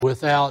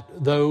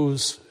without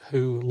those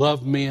who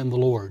love me in the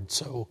Lord.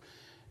 So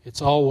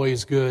it's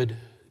always good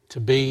to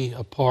be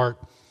a part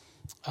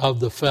of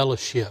the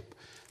fellowship.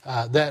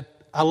 That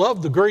I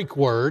love the Greek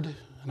word,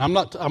 and I'm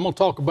going to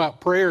talk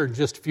about prayer in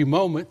just a few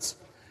moments,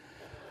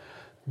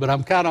 but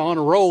I'm kind of on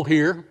a roll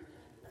here.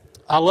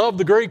 I love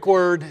the Greek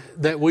word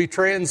that we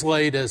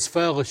translate as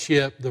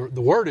fellowship.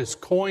 The word is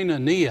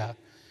koinonia,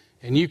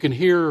 and you can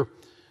hear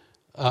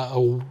a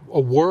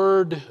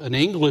word, an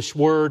English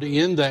word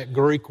in that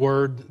Greek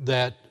word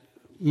that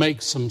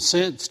makes some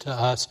sense to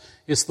us.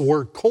 It's the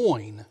word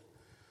coin.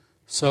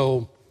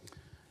 So,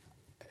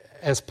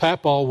 as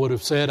Papa would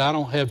have said, I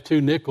don't have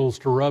two nickels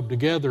to rub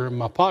together in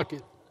my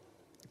pocket.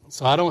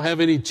 So I don't have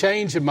any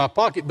change in my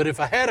pocket, but if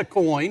I had a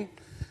coin,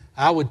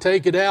 I would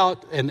take it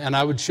out and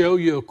I would show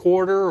you a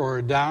quarter or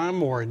a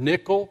dime or a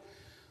nickel,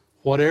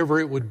 whatever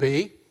it would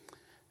be.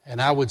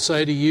 And I would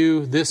say to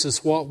you, this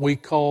is what we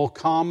call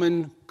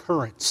common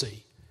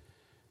currency.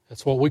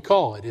 That's what we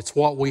call it. It's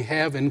what we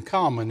have in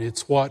common.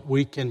 It's what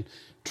we can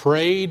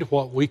trade,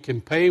 what we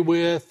can pay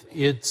with.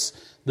 It's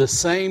the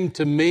same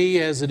to me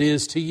as it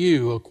is to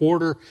you. A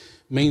quarter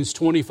means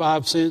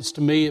 25 cents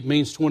to me. It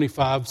means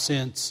 25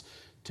 cents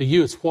to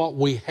you. It's what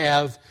we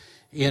have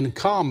in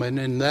common,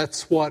 and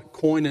that's what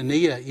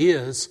koinonia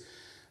is.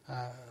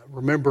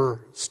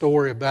 Remember a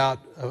story about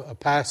a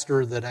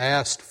pastor that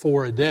asked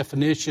for a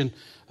definition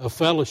of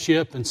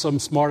fellowship, and some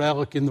smart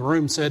aleck in the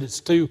room said it's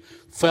two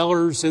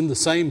fellers in the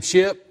same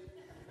ship.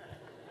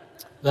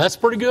 That's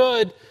pretty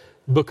good,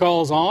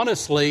 because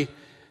honestly,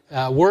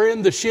 we're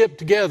in the ship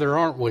together,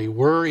 aren't we?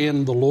 We're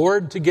in the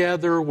Lord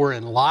together, we're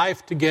in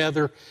life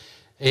together,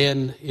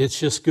 and it's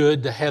just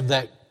good to have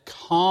that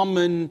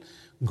common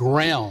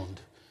ground.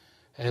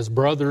 As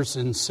brothers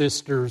and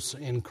sisters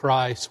in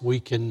Christ, we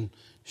can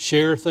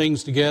share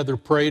things together,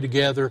 pray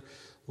together,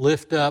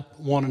 lift up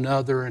one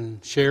another,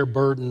 and share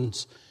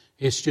burdens.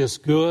 It's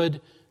just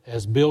good,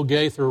 as Bill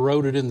Gaither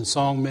wrote it in the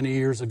song many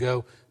years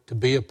ago, to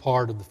be a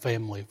part of the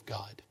family of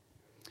God.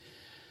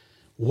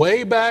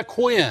 Way back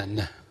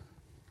when,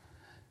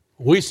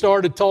 we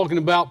started talking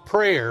about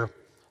prayer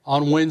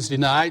on Wednesday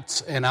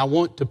nights, and I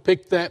want to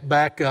pick that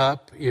back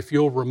up. If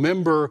you'll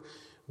remember,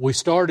 we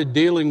started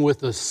dealing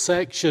with a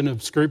section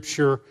of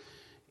Scripture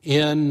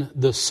in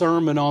the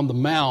Sermon on the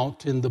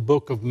Mount in the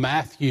book of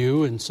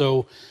Matthew. And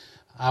so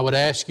I would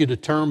ask you to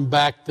turn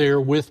back there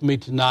with me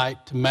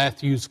tonight to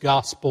Matthew's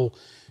Gospel,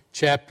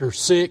 chapter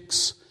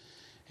 6.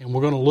 And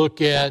we're going to look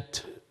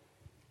at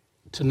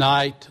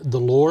tonight the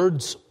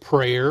Lord's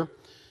Prayer.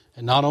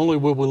 And not only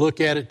will we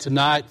look at it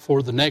tonight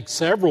for the next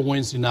several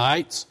Wednesday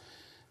nights,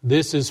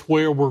 this is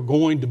where we're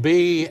going to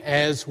be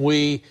as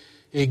we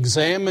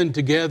examine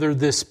together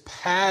this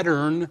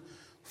pattern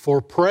for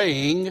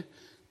praying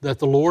that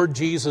the Lord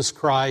Jesus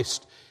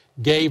Christ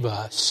gave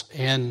us.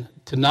 And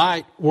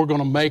tonight we're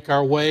going to make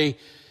our way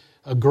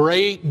a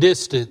great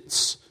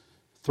distance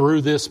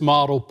through this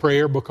model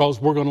prayer, because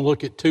we're going to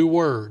look at two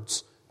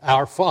words,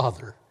 our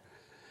Father.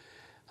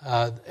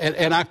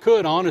 And I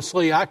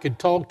could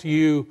talk to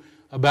you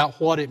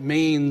about what it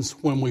means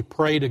when we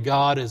pray to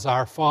God as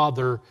our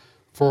Father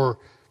for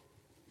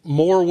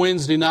more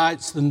Wednesday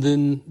nights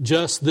than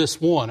just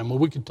this one. I mean,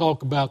 we could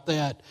talk about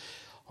that,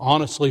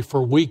 honestly,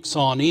 for weeks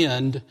on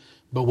end,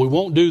 but we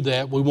won't do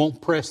that. We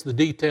won't press the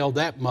detail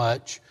that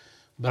much.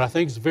 But I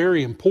think it's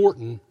very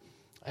important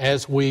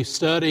as we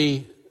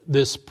study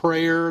this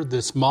prayer,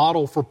 this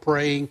model for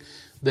praying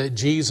that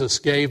Jesus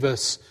gave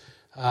us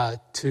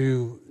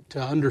to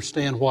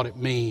understand what it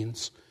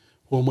means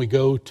when we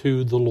go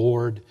to the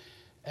Lord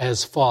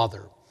as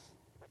Father.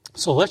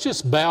 So let's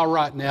just bow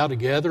right now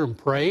together and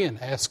pray and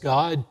ask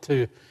God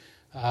to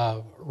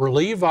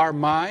relieve our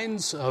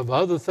minds of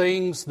other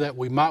things that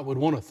we would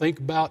want to think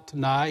about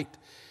tonight,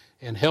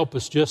 and help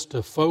us just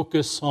to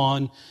focus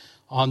on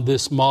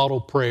this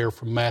model prayer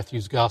from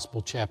Matthew's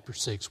Gospel, chapter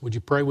 6. Would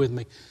you pray with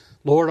me?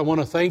 Lord, I want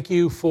to thank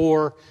you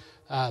for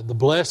the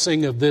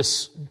blessing of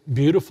this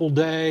beautiful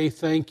day.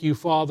 Thank you,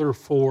 Father,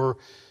 for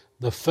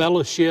the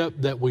fellowship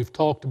that we've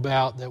talked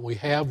about, that we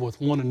have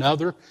with one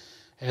another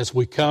as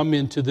we come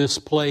into this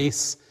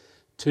place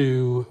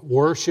to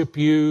worship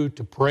you,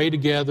 to pray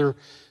together,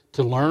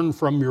 to learn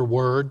from your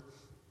word.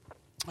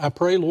 I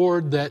pray,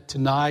 Lord, that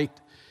tonight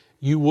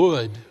you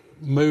would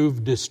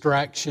move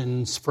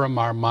distractions from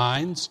our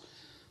minds.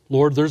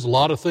 Lord, there's a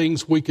lot of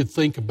things we could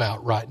think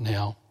about right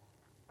now.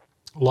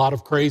 A lot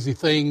of crazy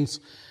things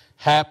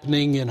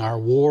happening in our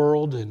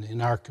world and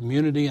in our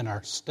community and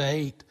our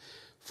state.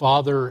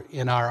 Father,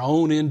 in our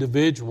own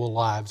individual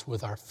lives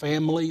with our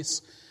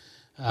families,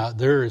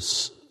 there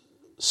is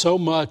so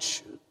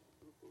much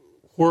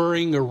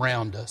whirring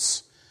around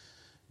us.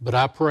 But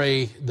I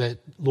pray that,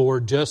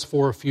 Lord, just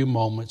for a few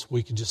moments,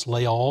 we could just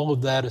lay all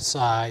of that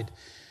aside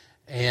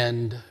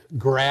and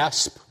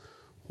grasp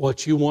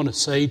what you want to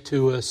say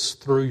to us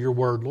through your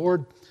word.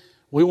 Lord,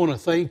 we want to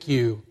thank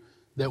you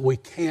that we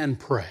can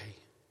pray.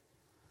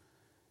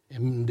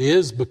 And it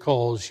is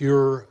because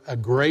you're a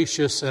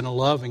gracious and a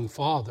loving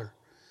Father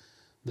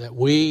that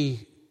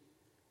we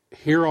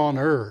here on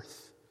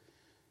earth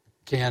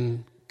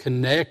can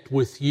connect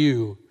with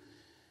you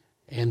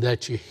and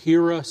that you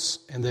hear us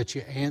and that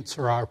you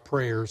answer our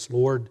prayers.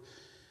 Lord,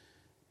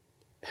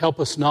 help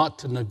us not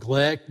to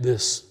neglect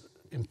this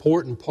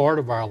important part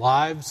of our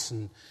lives.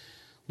 And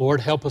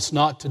Lord, help us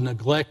not to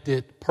neglect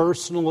it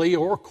personally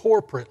or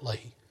corporately.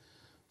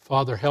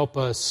 Father, help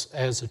us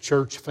as a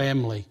church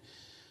family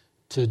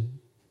to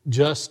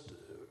just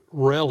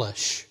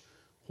relish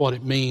what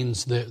it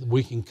means that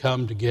we can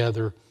come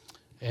together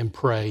and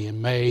pray.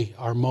 And may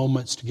our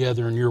moments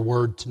together in your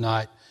word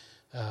tonight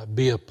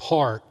be a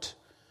part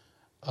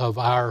of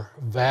our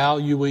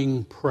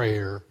valuing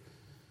prayer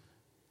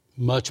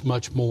much,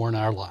 much more in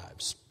our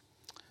lives.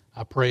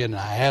 I pray and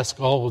I ask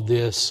all of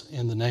this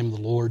in the name of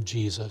the Lord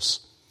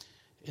Jesus,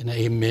 and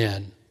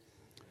amen.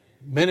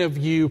 Many of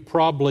you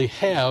probably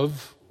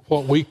have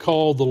what we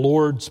call the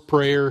Lord's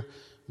Prayer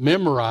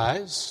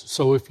memorized.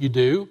 So if you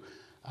do,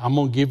 I'm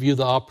going to give you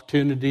the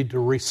opportunity to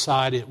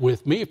recite it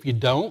with me. If you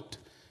don't,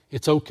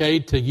 it's okay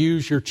to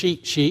use your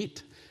cheat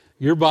sheet,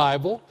 your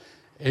Bible,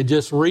 and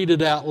just read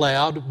it out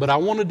loud. But I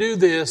want to do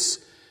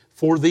this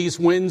for these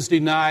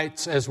Wednesday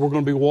nights as we're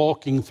going to be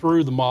walking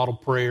through the model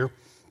prayer.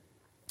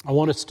 I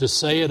want us to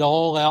say it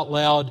all out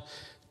loud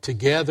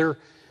together,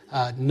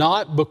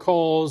 not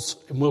because,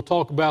 and we'll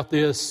talk about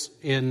this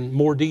in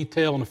more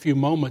detail in a few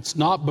moments,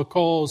 not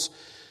because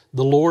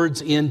the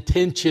Lord's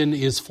intention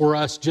is for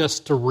us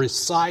just to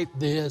recite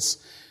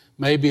this,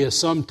 maybe as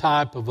some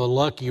type of a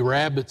lucky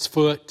rabbit's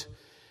foot,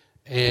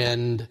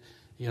 and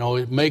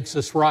it makes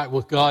us right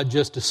with God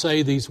just to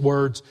say these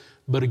words.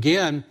 But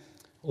again,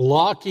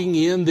 locking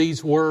in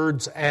these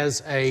words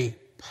as a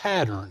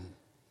pattern.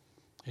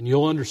 And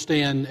you'll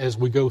understand as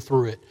we go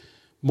through it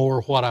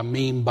more what I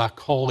mean by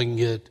calling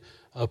it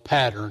a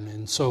pattern.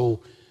 And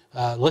so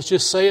let's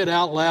just say it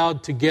out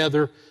loud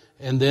together,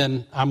 and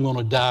then I'm going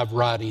to dive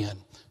right in.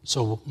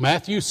 So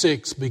Matthew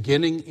 6,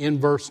 beginning in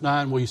verse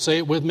 9. Will you say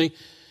it with me?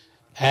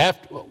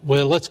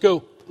 Let's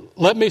go.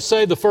 Let me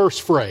say the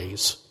first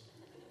phrase,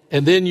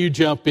 and then you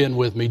jump in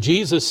with me.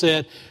 Jesus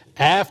said,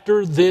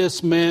 "After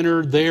this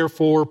manner,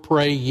 therefore,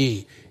 pray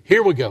ye."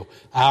 Here we go.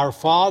 "Our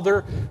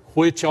Father,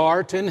 which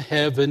art in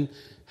heaven,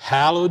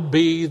 hallowed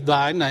be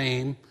thy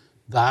name.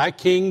 Thy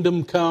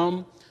kingdom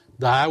come,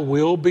 thy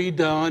will be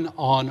done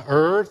on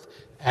earth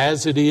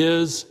as it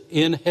is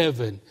in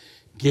heaven.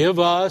 Give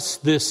us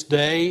this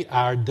day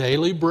our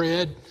daily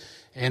bread,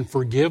 and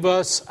forgive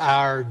us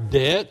our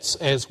debts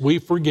as we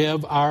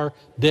forgive our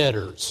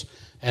debtors.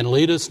 And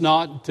lead us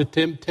not into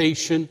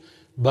temptation,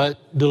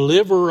 but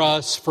deliver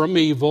us from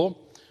evil.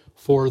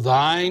 For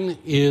thine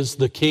is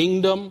the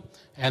kingdom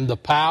and the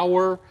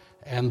power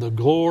and the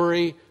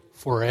glory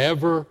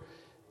forever.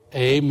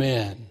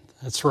 Amen."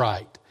 That's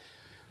right.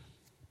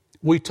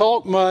 We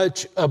talk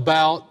much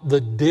about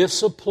the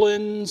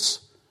disciplines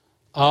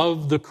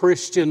of the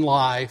Christian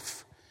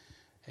life,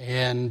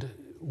 and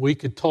we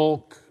could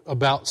talk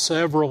about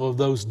several of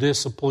those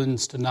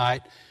disciplines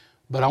tonight,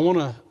 but I want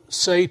to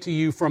say to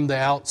you from the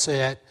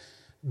outset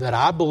that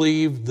I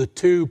believe the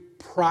two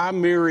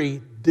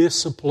primary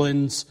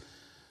disciplines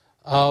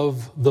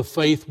of the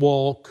faith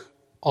walk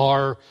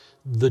are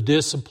the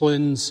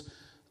disciplines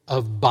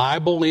of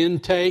Bible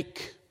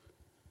intake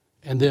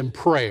and then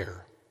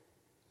prayer.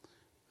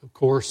 Of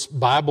course,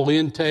 Bible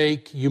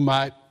intake, you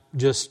might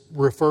just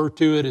refer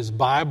to it as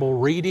Bible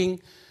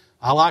reading.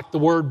 I like the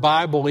word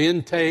Bible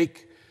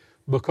intake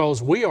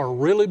because we are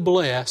really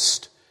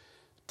blessed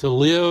to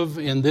live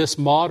in this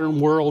modern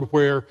world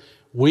where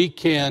we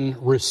can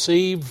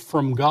receive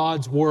from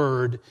God's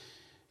Word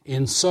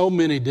in so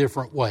many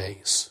different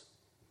ways.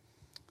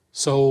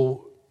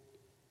 So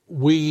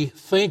we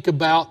think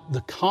about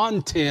the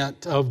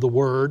content of the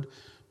Word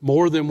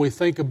more than we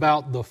think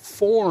about the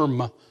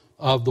form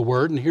of the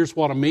Word. And here's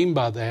what I mean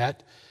by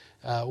that.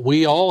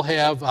 We all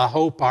have, I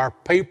hope, our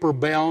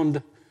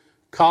paper-bound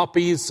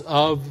copies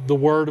of the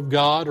Word of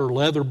God, or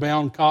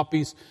leather-bound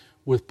copies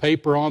with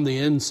paper on the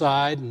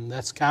inside, and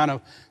that's kind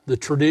of the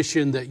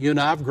tradition that you and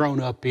I have grown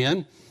up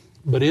in.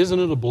 But isn't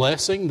it a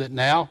blessing that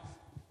now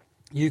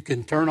you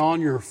can turn on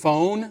your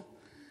phone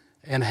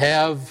and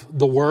have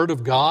the Word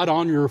of God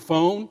on your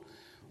phone?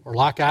 Or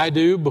like I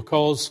do,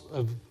 because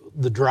of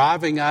the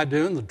driving I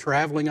do and the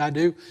traveling I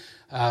do,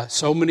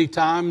 so many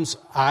times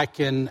I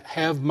can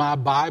have my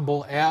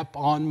Bible app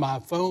on my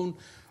phone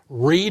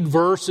read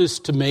verses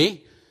to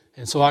me,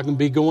 and so I can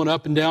be going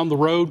up and down the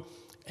road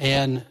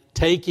and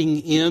taking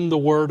in the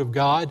Word of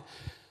God.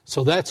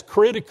 So that's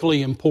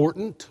critically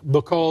important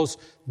because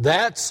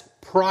that's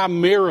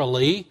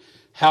primarily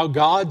how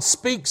God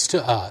speaks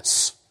to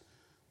us.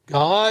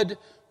 God,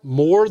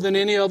 more than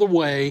any other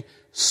way,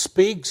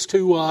 speaks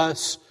to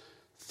us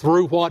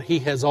through what He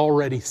has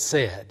already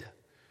said,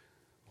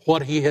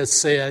 what He has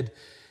said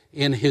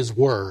in His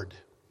Word.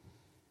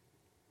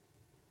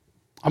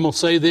 I'm going to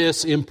say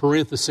this in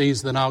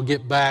parentheses, then I'll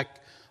get back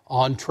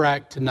on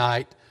track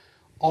tonight.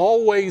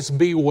 Always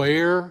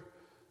beware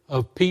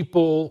of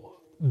people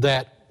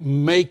that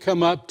may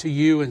come up to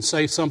you and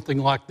say something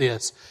like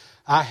this: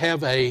 "I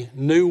have a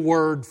new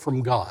word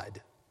from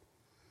God."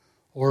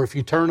 Or if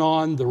you turn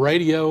on the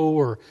radio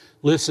or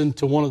listened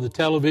to one of the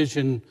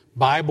television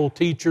Bible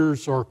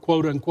teachers or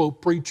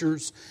quote-unquote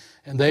preachers,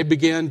 and they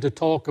began to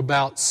talk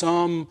about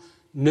some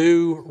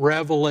new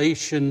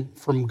revelation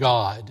from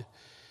God.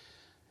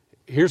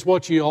 Here's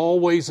what you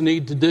always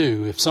need to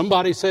do. If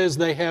somebody says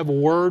they have a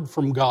word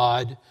from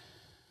God,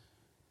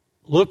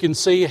 look and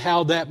see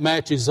how that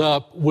matches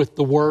up with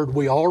the word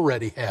we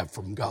already have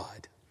from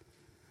God.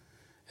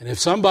 And if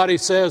somebody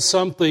says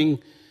something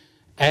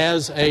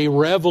as a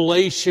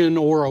revelation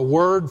or a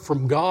word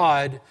from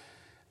God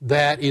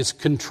that is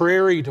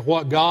contrary to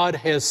what God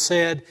has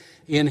said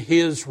in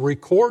His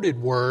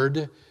recorded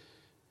word,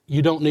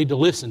 you don't need to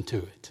listen to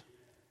it.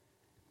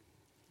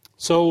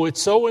 So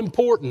it's so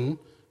important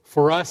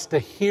for us to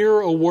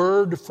hear a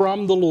word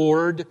from the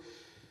Lord,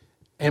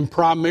 and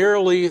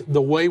primarily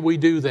the way we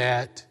do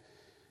that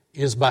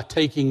is by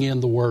taking in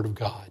the Word of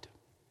God.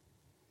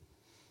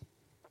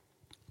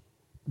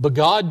 But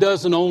God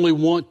doesn't only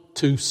want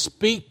to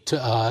speak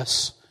to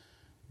us,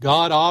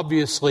 God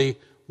obviously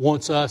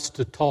wants us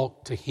to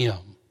talk to Him.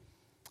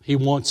 He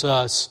wants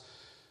us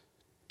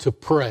to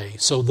pray.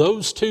 So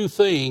those two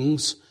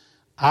things,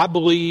 I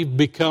believe,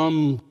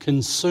 become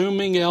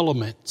consuming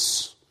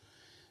elements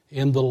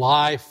in the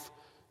life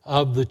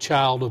of the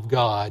child of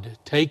God.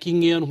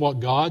 Taking in what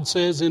God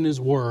says in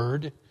His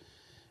Word,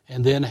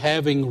 and then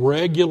having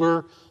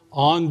regular,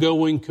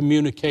 ongoing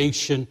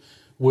communication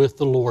with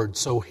the Lord.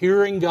 So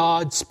hearing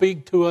God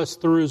speak to us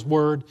through His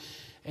Word,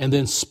 and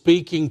then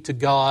speaking to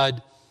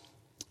God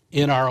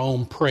in our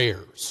own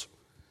prayers.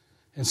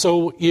 And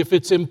so if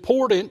it's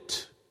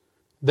important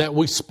that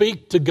we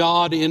speak to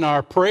God in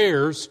our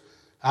prayers,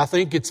 I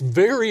think it's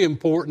very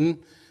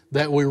important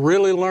that we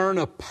really learn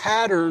a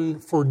pattern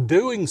for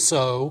doing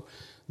so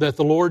that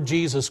the Lord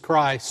Jesus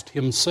Christ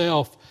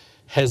Himself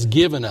has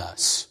given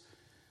us.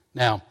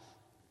 Now,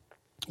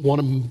 one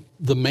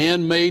of the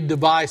man-made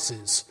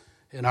devices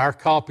in our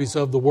copies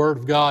of the Word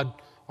of God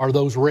are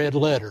those red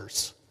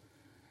letters.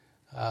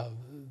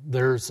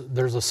 There's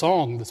a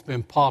song that's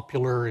been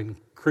popular in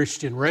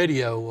Christian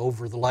radio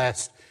over the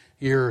last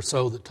year or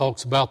so that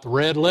talks about the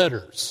red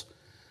letters.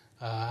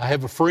 I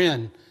have a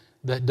friend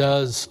that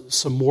does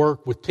some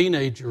work with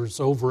teenagers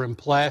over in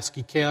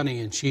Pulaski County,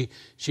 and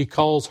she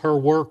calls her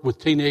work with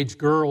teenage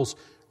girls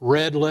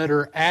red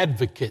letter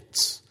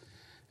advocates.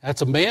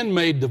 That's a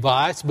man-made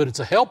device, but it's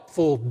a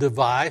helpful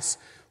device,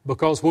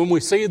 because when we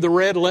see the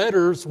red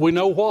letters, we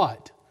know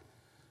what?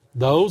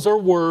 Those are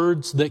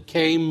words that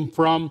came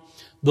from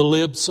the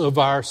lips of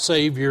our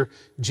Savior,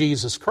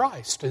 Jesus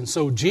Christ. And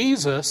so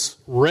Jesus,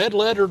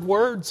 red-lettered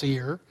words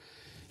here,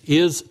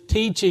 is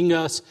teaching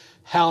us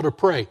how to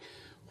pray.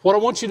 What I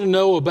want you to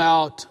know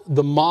about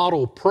the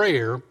model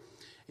prayer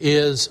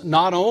is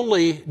not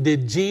only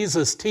did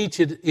Jesus teach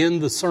it in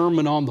the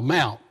Sermon on the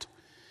Mount,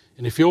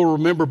 and if you'll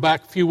remember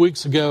back a few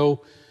weeks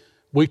ago,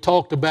 we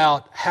talked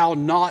about how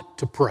not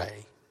to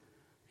pray.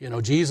 You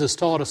know, Jesus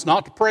taught us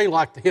not to pray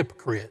like the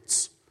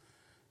hypocrites.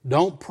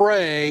 Don't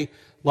pray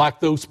like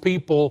those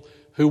people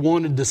who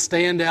wanted to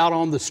stand out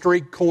on the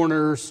street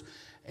corners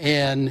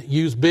and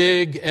use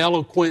big,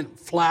 eloquent,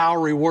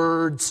 flowery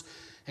words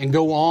and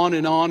go on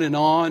and on and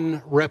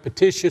on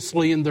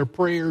repetitiously in their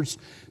prayers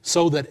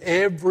so that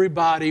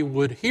everybody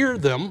would hear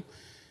them.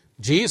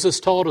 Jesus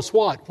taught us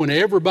what? When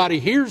everybody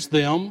hears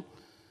them,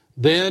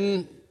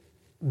 then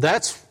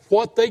that's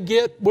what they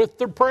get with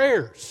their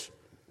prayers.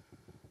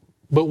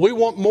 But we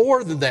want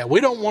more than that.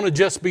 We don't want to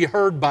just be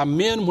heard by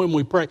men when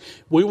we pray.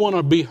 We want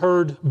to be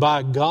heard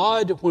by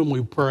God when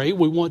we pray.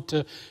 We want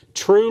to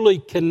truly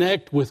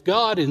connect with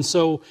God. And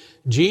so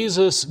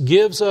Jesus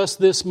gives us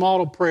this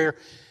model prayer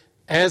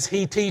as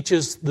He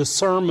teaches the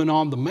Sermon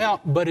on the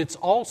Mount, but it's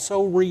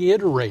also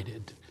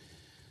reiterated.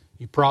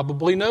 You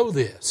probably know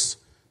this.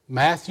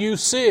 Matthew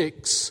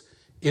 6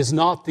 is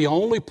not the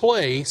only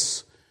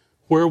place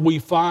where we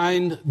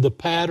find the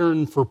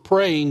pattern for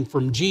praying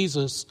from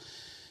Jesus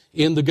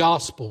in the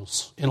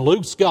Gospels. In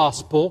Luke's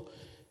Gospel,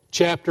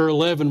 chapter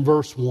 11,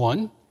 verse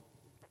 1,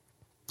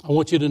 I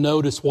want you to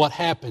notice what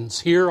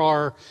happens. Here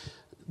are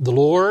the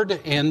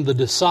Lord and the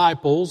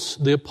disciples,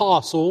 the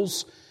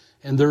apostles,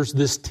 and there's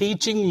this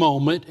teaching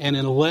moment. And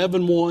in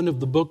 11:1 of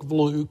the book of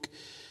Luke,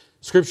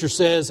 Scripture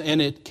says,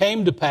 "And it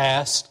came to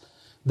pass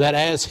that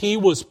as He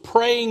was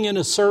praying in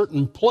a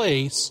certain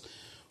place,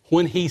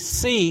 when He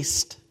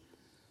ceased,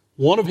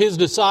 one of His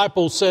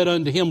disciples said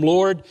unto Him,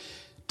 Lord,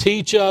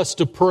 teach us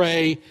to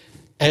pray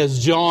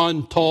as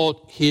John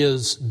taught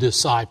his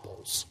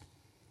disciples."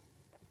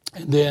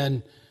 And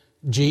then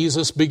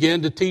Jesus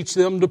began to teach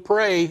them to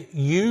pray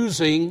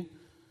using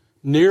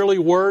nearly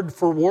word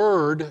for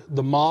word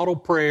the model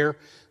prayer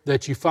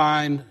that you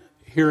find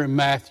here in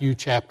Matthew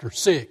chapter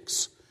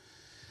 6.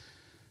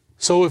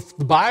 So if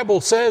the Bible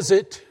says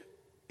it,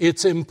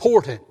 it's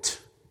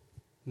important.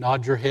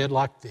 Nod your head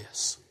like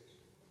this.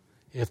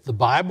 If the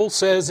Bible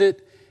says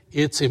it,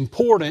 it's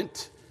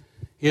important.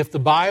 If the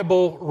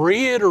Bible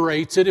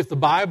reiterates it, if the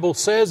Bible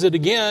says it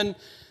again,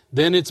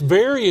 then it's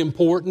very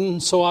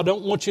important. So I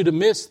don't want you to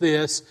miss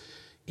this.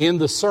 In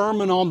the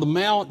Sermon on the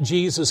Mount,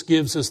 Jesus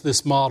gives us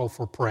this model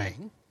for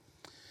praying.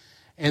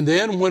 And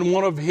then when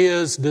one of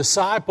his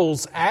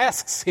disciples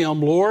asks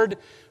him, Lord,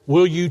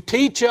 will you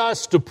teach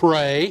us to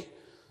pray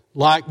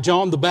like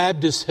John the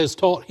Baptist has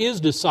taught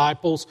his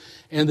disciples?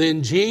 And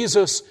then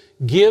Jesus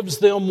gives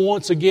them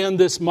once again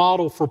this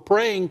model for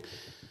praying.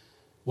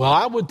 Well,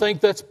 I would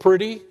think that's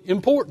pretty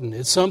important.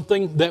 It's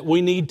something that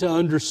we need to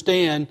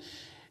understand.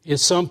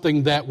 It's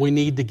something that we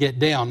need to get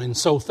down. And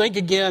so think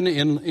again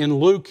in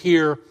Luke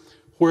here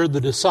where the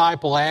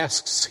disciple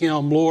asks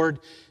him, Lord,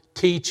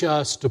 teach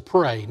us to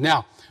pray.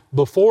 Now,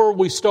 before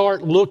we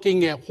start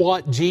looking at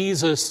what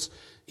Jesus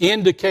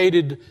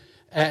indicated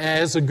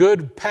as a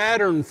good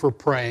pattern for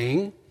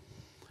praying,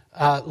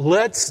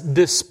 let's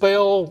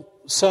dispel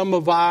some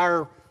of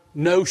our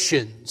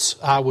notions,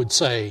 I would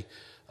say,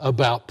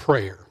 about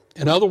prayer.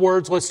 In other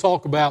words, let's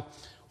talk about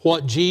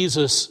what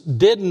Jesus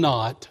did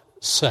not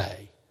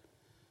say.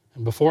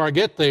 And before I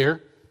get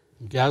there,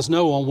 you guys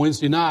know on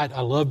Wednesday night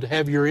I love to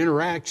have your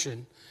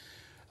interaction.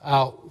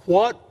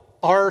 What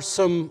are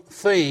some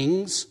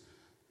things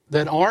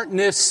that aren't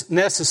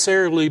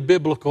necessarily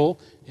biblical?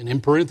 And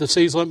in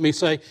parentheses, let me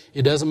say,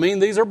 it doesn't mean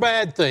these are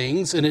bad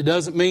things, and it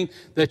doesn't mean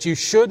that you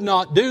should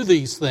not do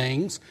these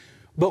things.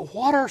 But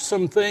what are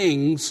some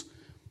things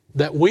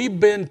that we've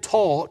been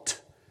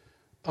taught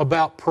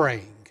about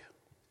praying?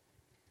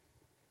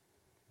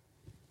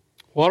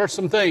 What are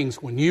some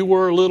things when you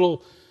were a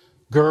little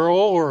girl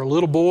or a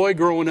little boy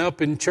growing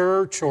up in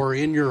church or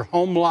in your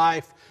home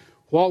life,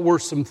 what were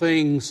some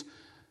things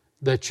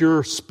that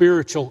your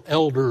spiritual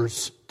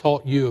elders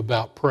taught you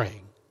about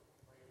praying?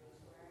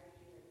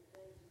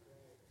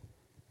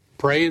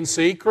 Pray in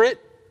secret.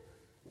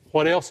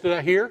 What else did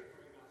I hear?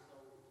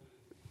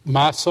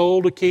 My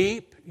soul to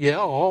keep. Yeah,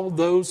 all of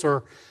those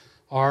are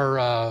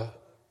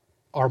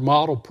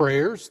model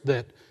prayers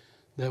that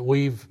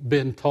we've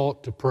been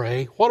taught to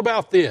pray. What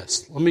about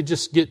this? Let me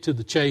just get to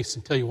the chase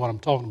and tell you what I'm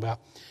talking about.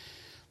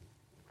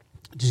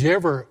 Did you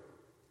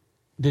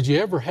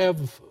ever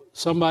have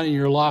somebody in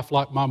your life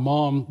like my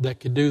mom that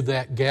could do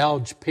that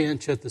gouge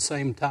pinch at the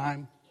same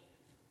time?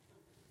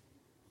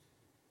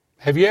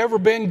 Have you ever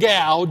been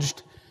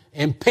gouged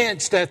and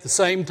pinched at the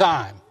same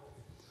time?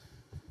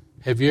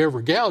 Have you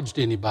ever gouged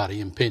anybody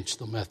and pinched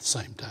them at the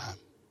same time?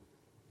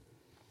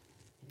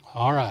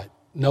 All right.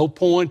 No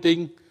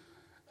pointing,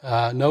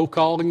 no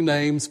calling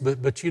names,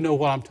 but you know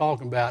what I'm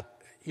talking about.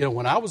 You know,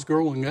 when I was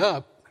growing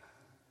up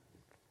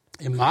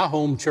in my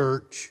home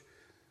church,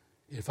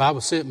 if I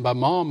was sitting by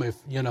Mom, if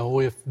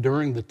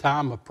during the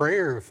time of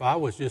prayer, if I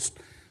was just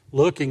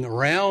looking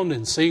around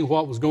and seeing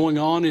what was going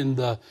on in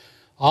the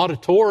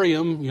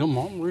auditorium,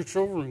 Mom would reach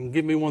over and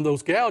give me one of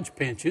those gouge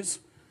pinches,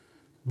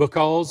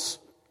 because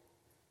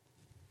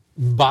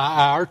by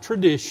our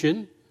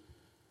tradition,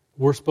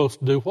 we're supposed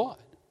to do what?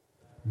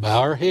 Bow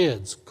our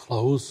heads,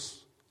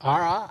 close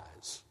our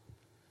eyes.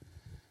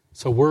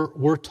 So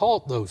we're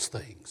taught those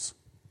things.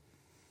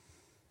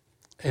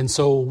 And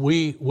so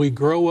we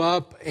grow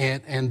up,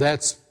 and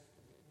that's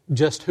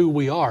just who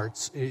we are.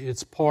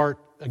 It's part,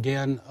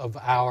 again, of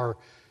our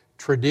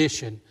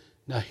tradition.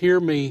 Now, hear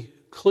me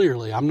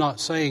clearly. I'm not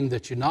saying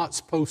that you're not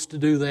supposed to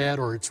do that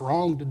or it's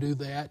wrong to do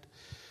that.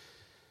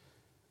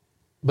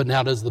 But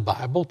now, does the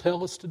Bible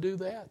tell us to do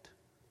that?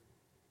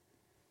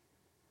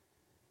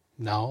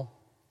 No.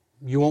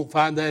 You won't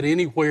find that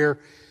anywhere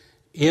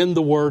in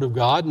the Word of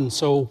God. And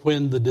so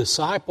when the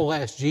disciple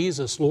asked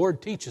Jesus,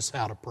 Lord, teach us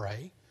how to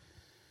pray,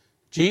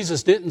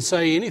 Jesus didn't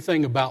say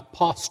anything about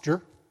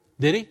posture,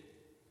 did he?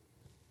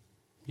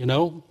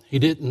 He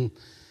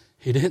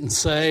didn't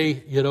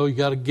say, you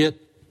got to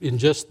get in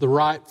just the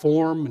right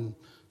form and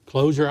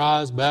close your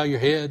eyes, bow your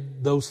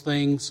head, those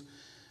things.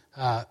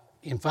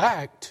 In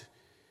fact,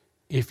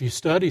 if you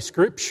study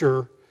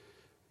Scripture,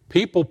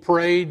 people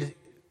prayed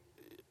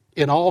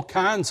in all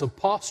kinds of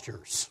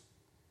postures.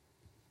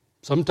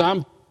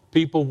 Sometimes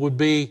people would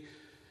be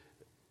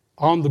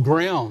on the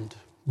ground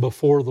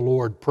before the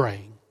Lord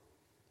praying.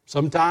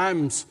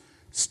 Sometimes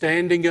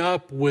standing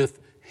up with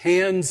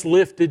hands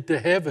lifted to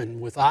heaven,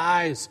 with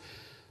eyes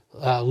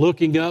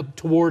looking up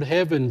toward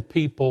heaven,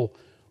 people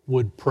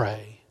would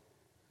pray.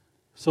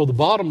 So the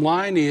bottom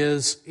line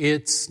is,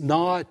 it's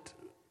not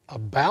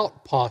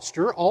about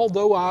posture,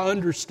 although I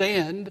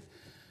understand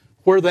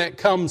where that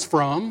comes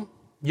from.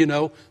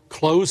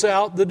 Close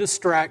out the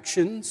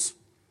distractions,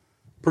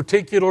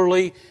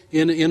 particularly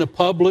in a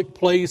public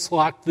place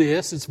like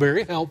this. It's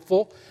very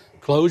helpful.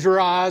 Close your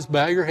eyes,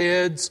 bow your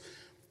heads,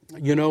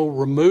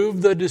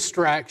 remove the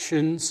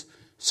distractions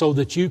so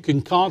that you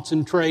can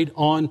concentrate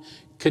on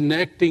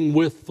connecting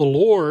with the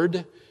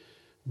Lord.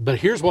 But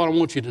here's what I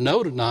want you to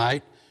know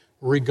tonight.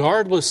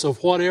 Regardless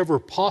of whatever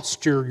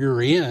posture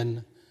you're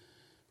in,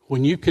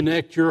 when you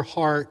connect your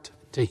heart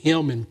to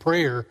Him in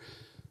prayer,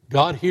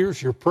 God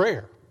hears your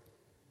prayer.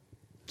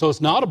 So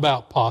it's not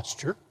about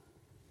posture.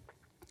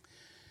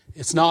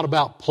 It's not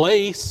about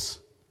place.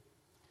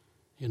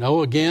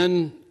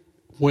 Again,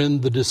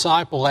 when the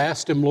disciple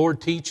asked Him,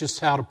 Lord, teach us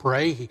how to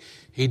pray,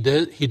 he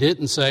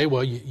didn't say,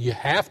 well, you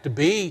have to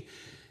be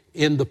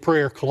in the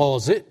prayer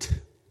closet.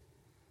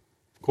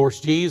 Of course,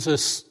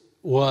 Jesus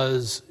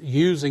was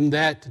using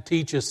that to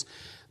teach us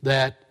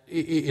that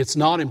it's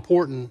not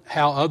important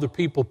how other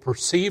people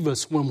perceive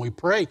us when we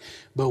pray,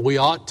 but we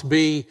ought to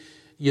be,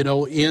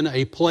 in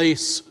a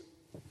place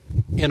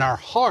in our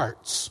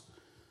hearts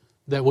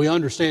that we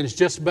understand it's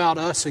just about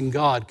us and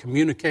God,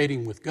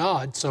 communicating with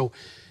God. So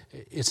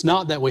it's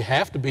not that we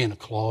have to be in a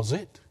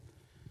closet.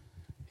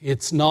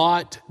 It's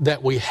not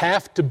that we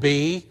have to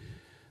be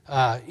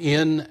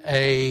in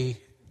a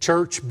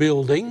church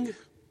building.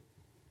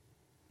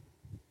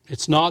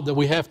 It's not that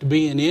we have to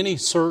be in any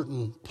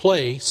certain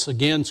place.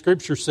 Again,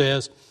 Scripture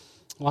says,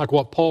 like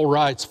what Paul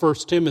writes, 1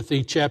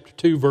 Timothy chapter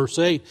 2, verse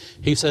 8,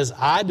 he says,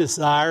 I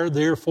desire,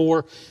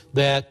 therefore,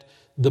 that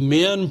the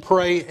men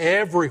pray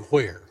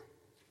everywhere.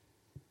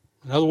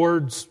 In other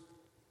words,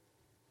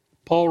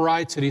 Paul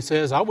writes and he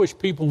says, I wish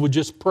people would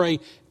just pray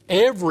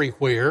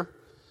everywhere,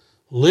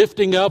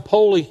 lifting up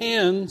holy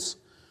hands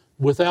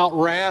without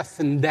wrath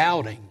and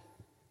doubting.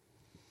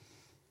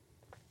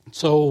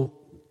 So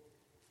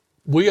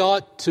we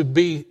ought to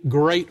be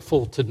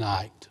grateful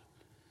tonight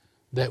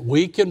that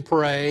we can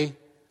pray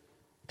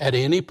at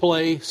any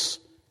place,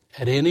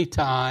 at any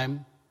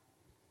time,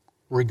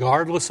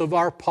 regardless of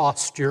our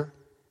posture,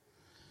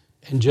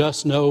 and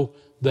just know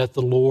that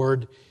the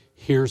Lord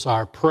hears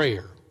our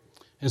prayer.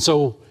 And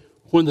so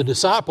when the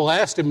disciple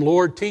asked him,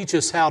 Lord, teach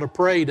us how to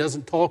pray, he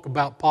doesn't talk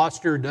about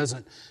posture,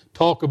 doesn't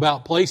talk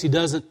about place, he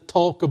doesn't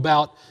talk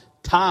about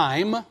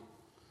time,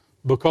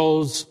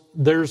 because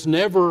there's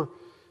never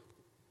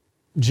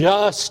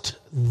just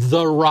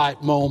the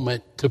right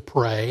moment to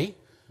pray.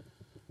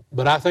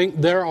 But I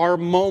think there are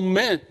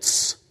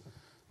moments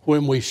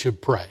when we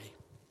should pray.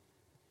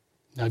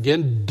 Now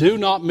again, do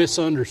not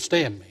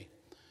misunderstand me.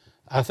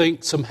 I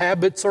think some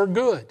habits are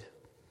good.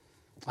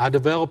 I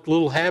developed a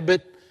little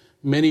habit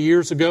many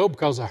years ago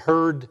because I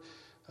heard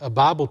a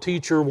Bible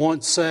teacher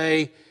once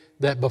say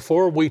that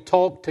before we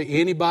talk to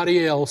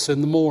anybody else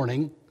in the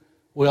morning,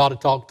 we ought to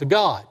talk to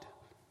God.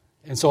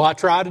 And so I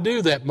try to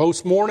do that.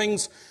 Most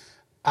mornings,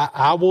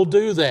 I will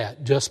do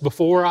that. Just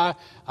before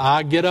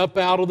I get up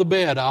out of the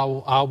bed, I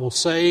will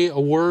say a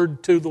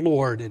word to the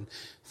Lord and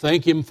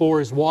thank Him for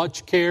His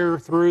watch care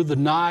through the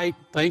night.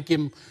 Thank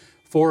Him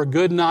for a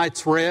good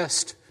night's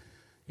rest.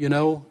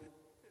 The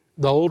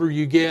older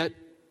you get,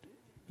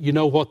 you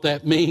know what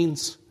that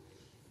means.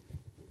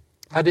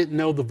 I didn't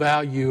know the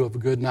value of a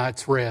good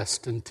night's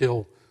rest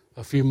until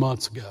a few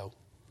months ago.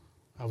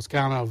 I was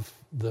kind of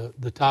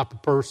the type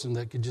of person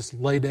that could just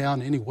lay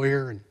down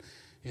anywhere and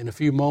in a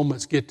few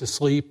moments get to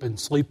sleep and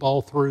sleep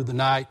all through the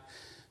night.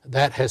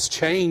 That has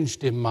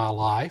changed in my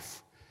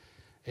life.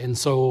 And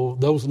so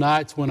those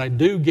nights when I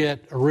do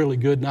get a really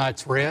good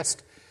night's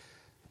rest,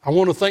 I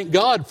want to thank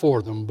God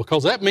for them,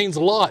 because that means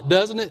a lot,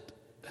 doesn't it?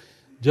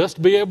 Just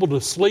to be able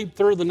to sleep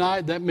through the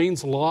night, that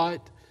means a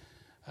lot.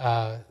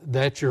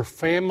 That your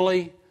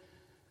family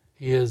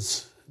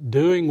is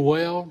doing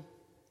well.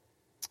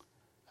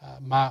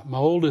 My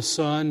oldest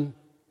son,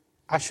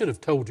 I should have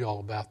told you all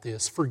about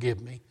this.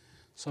 Forgive me.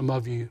 Some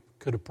of you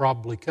could have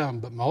probably come.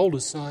 But my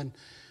oldest son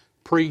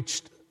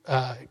preached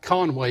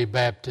Conway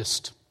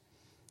Baptist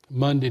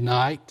Monday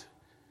night.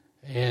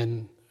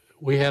 And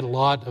we had a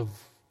lot of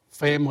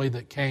family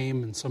that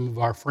came, and some of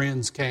our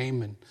friends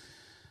came. And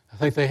I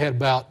think they had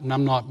about, and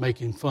I'm not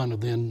making fun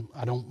of them,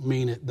 I don't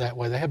mean it that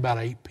way, they had about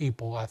 8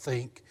 people, I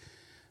think,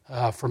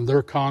 from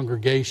their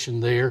congregation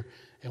there.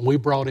 And we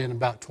brought in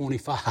about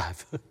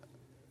 25.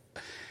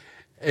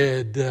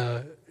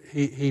 And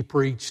he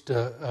preached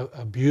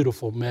a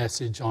beautiful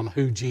message on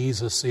who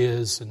Jesus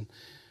is. And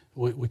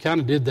we kind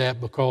of did that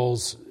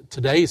because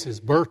today's his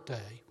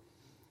birthday.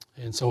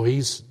 And so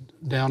he's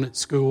down at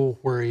school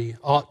where he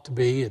ought to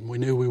be, and we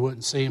knew we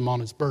wouldn't see him on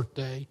his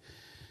birthday.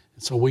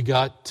 And so we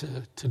got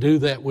to do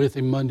that with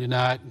him Monday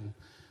night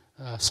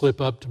and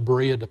slip up to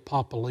Berea to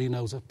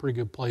Papolino's, a pretty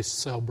good place to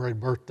celebrate a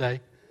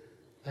birthday.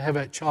 They have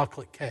that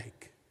chocolate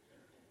cake.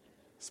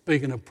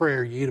 Speaking of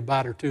prayer, you eat a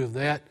bite or two of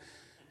that,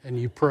 and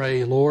you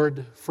pray,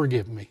 Lord,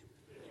 forgive me.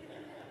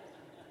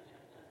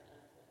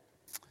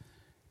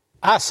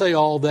 I say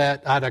all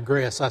that, I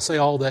digress. I say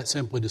all that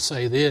simply to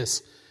say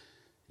this.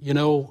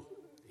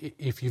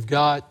 If you've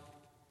got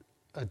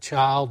a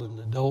child, an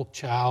adult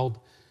child,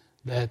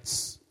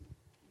 that's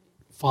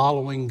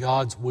following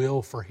God's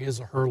will for his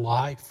or her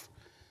life,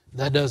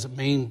 that doesn't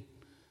mean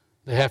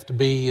they have to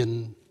be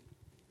in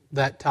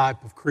that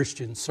type of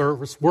Christian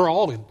service. We're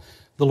all in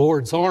the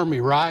Lord's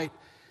army, right?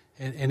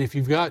 And if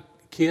you've got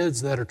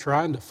kids that are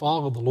trying to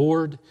follow the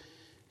Lord,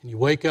 and you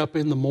wake up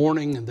in the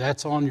morning and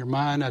that's on your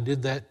mind,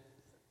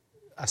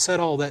 I said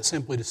all that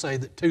simply to say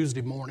that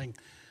Tuesday morning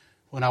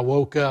when I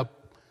woke up,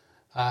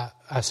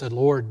 I said,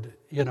 Lord,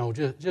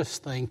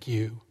 just thank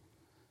you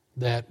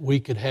that we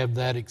could have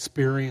that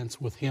experience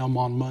with him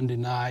on Monday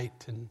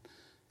night. And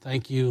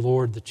thank you,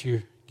 Lord, that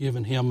you're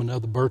giving him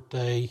another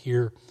birthday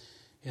here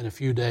in a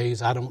few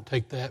days. I don't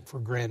take that for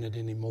granted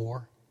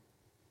anymore.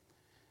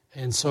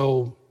 And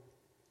so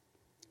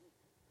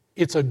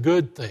it's a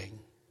good thing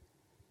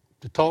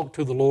to talk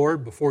to the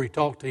Lord before you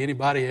talk to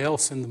anybody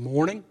else in the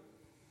morning.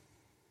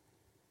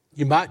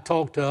 You might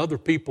talk to other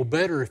people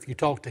better if you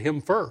talk to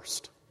him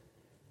first.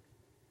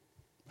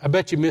 I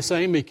bet you Miss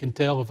Amy can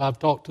tell if I've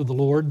talked to the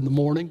Lord in the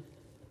morning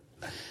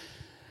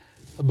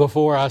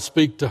before I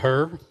speak to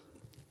her.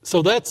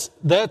 So that's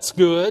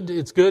good.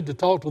 It's good to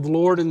talk to the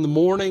Lord in the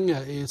morning.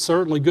 It's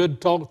certainly good to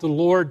talk to the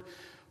Lord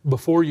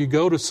before you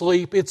go to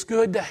sleep. It's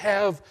good to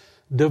have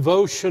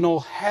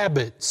devotional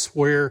habits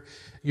where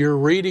you're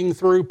reading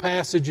through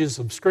passages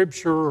of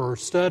Scripture or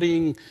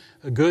studying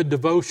a good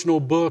devotional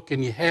book,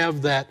 and you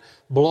have that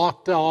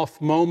blocked off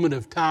moment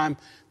of time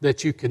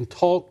that you can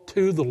talk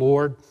to the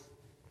Lord.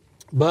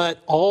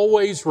 But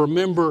always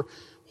remember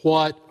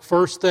what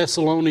 1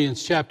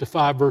 Thessalonians chapter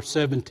 5 verse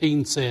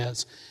 17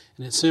 says.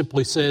 And it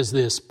simply says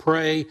this: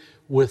 pray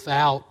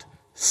without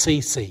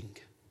ceasing.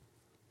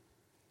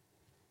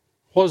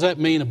 What does that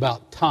mean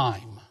about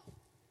time?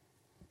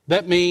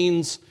 That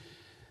means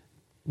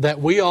that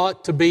we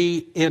ought to be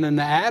in an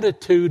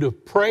attitude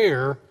of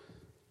prayer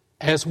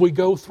as we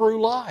go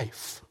through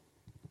life.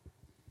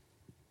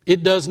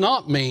 It does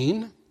not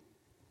mean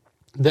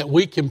that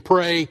we can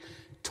pray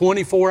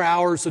 24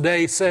 hours a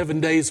day, 7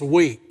 days a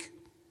week.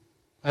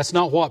 That's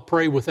not what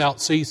pray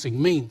without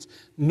ceasing means.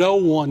 No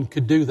one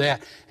could do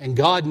that. And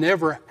God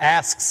never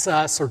asks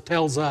us or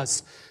tells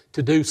us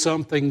to do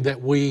something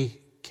that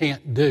we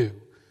can't do.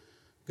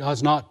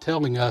 God's not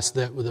telling us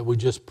that we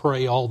just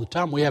pray all the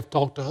time. We have to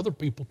talk to other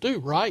people too,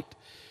 right?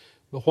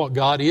 But what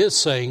God is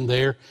saying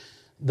there,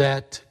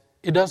 that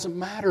it doesn't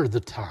matter the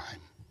time.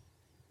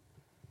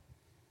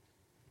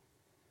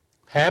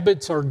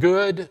 Habits are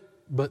good,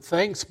 but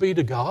thanks be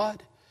to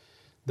God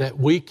that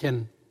we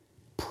can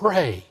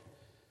pray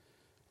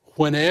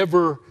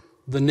whenever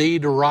the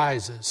need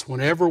arises,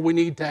 whenever we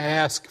need to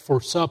ask for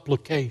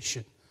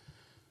supplication,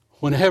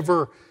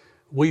 whenever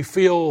we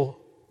feel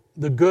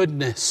the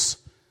goodness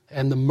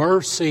and the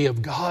mercy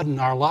of God in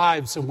our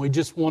lives, and we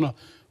just want to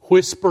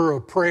whisper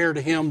a prayer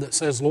to Him that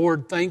says,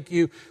 Lord, thank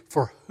you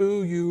for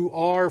who you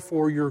are,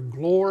 for your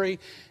glory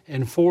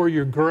and for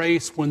your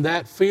grace. When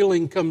that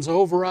feeling comes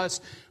over us,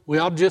 we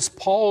ought to just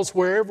pause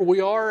wherever we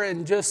are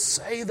and just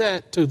say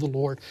that to the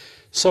Lord.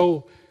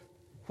 So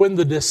when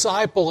the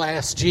disciple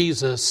asked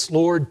Jesus,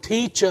 Lord,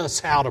 teach us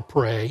how to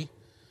pray,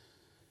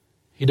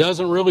 he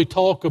doesn't really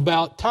talk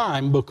about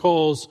time,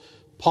 because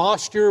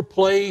posture,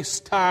 place,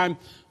 time,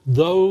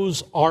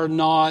 those are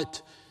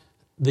not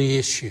the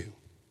issue.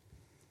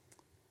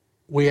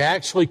 We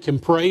actually can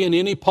pray in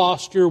any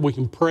posture. We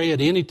can pray at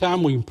any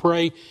time. We can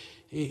pray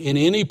in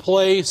any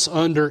place,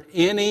 under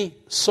any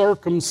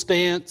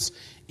circumstance,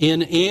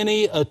 in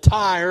any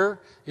attire.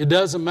 It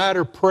doesn't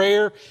matter.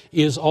 Prayer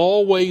is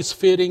always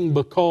fitting,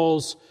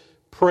 because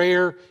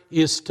prayer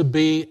is to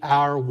be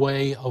our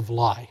way of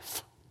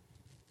life.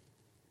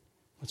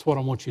 That's what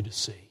I want you to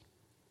see.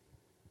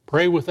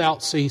 Pray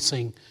without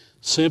ceasing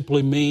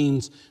simply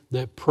means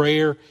that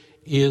prayer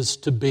is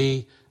to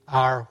be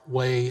our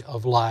way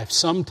of life.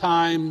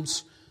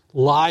 Sometimes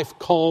life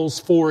calls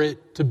for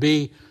it to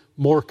be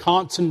more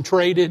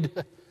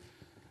concentrated.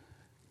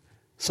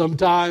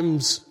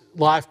 Sometimes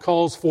life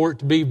calls for it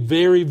to be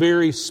very,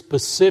 very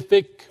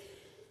specific.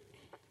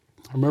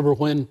 I remember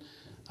when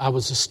I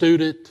was a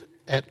student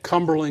at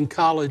Cumberland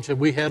College, and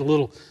we had a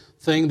little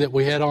thing that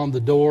we had on the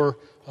door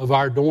of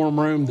our dorm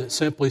room that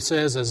simply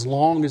says, as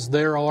long as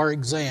there are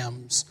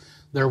exams,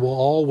 there will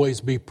always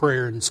be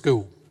prayer in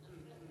school.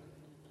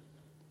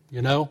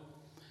 You know?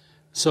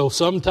 So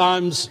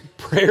sometimes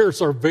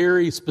prayers are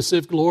very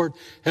specific. Lord,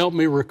 help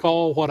me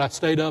recall what I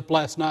stayed up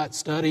last night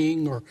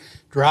studying, or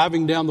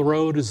driving down the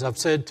road, as I've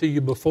said to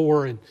you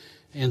before,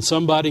 and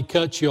somebody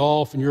cuts you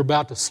off and you're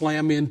about to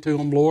slam into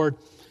them. Lord,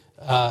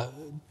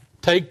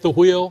 take the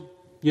wheel.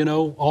 You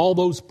know, all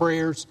those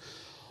prayers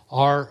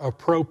are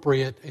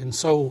appropriate. And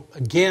so,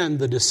 again,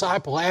 the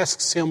disciple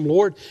asks him,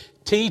 Lord,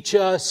 teach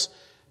us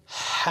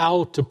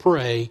how to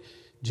pray.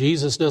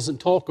 Jesus doesn't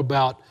talk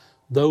about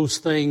those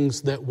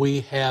things that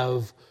we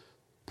have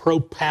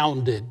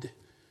propounded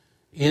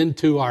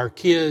into our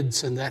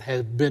kids and that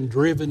have been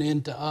driven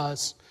into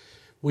us.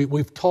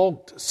 We've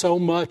talked so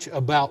much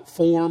about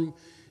form,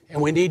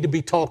 and we need to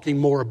be talking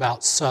more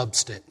about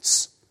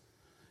substance.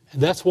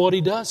 And that's what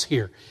he does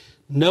here.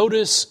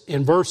 Notice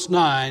in verse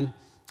 9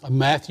 of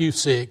Matthew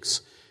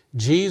 6,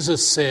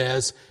 Jesus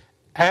says,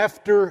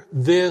 after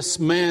this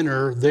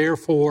manner,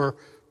 therefore,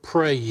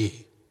 pray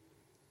ye.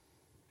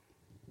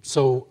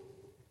 So,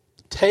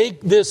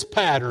 take this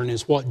pattern,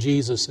 is what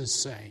Jesus is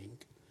saying.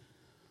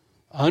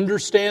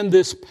 Understand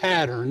this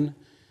pattern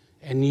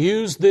and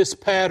use this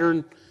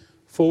pattern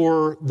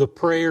for the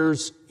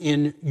prayers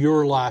in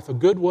your life. A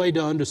good way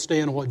to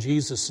understand what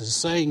Jesus is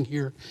saying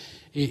here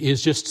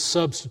is just to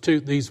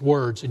substitute these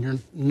words, and you're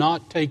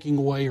not taking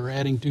away or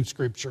adding to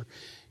Scripture.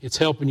 It's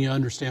helping you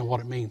understand what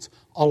it means.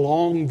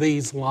 Along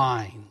these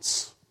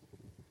lines.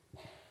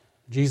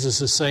 Jesus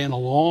is saying,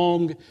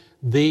 along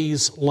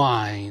these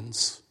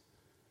lines,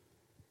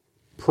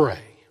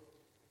 pray.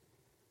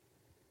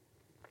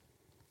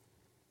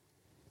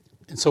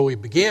 And so he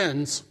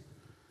begins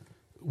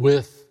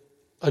with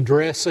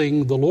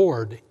addressing the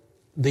Lord,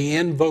 the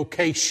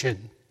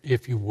invocation,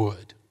 if you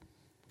would,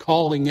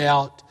 calling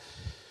out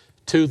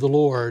to the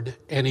Lord.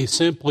 And he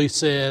simply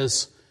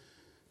says,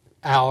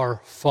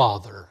 our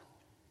Father.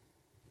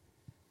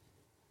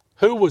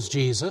 Who was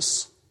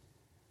Jesus?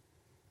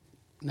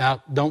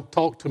 Now, don't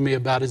talk to me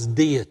about his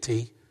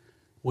deity.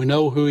 We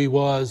know who he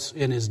was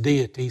in his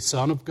deity,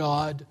 Son of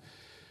God,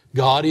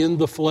 God in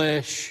the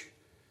flesh.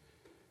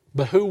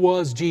 But who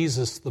was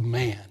Jesus the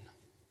man?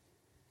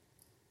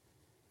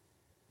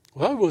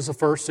 Well, he was a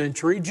first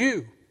century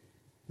Jew,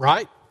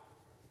 right?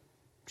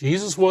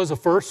 Jesus was a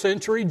first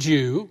century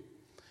Jew,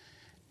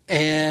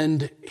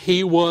 and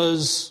he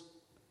was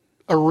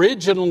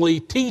originally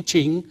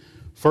teaching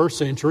first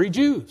century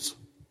Jews.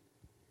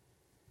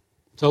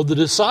 So the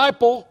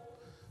disciple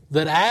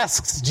that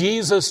asks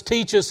Jesus,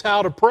 teach us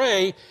how to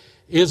pray,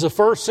 is a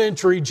first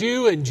century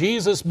Jew, and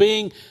Jesus,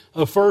 being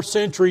a first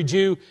century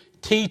Jew,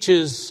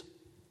 teaches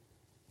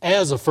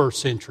as a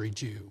first century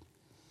Jew.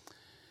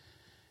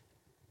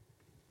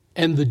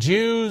 And the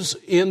Jews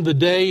in the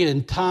day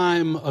and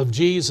time of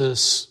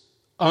Jesus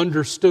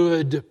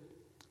understood,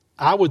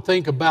 I would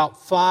think,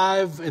 about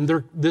 5,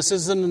 and this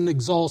isn't an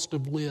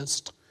exhaustive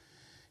list.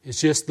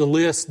 It's just the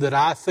list that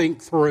I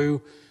think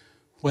through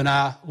when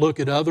I look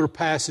at other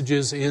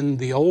passages in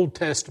the Old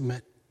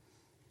Testament.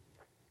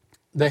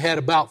 They had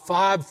about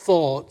 5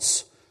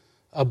 thoughts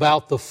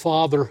about the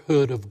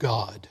fatherhood of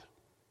God.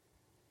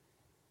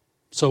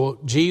 So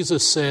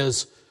Jesus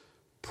says,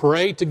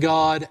 pray to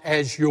God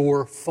as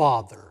your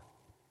Father.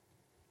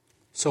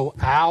 So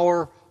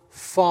our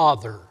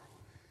Father.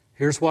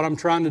 Here's what I'm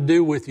trying to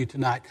do with you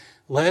tonight.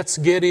 Let's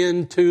get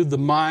into the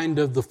mind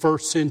of the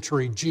first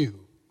century Jew.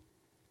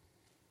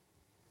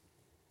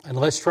 And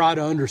let's try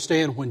to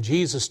understand when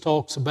Jesus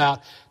talks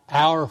about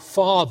our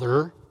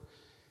Father,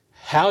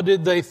 how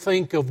did they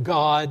think of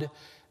God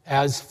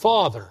as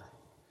Father?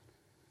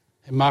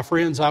 And my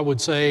friends, I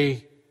would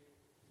say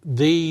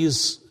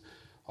these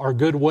are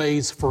good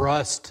ways for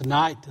us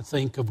tonight to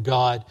think of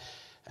God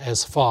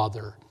as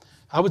Father.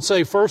 I would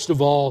say, first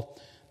of all,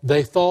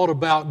 they thought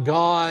about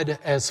God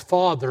as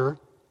Father,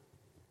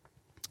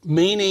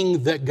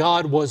 meaning that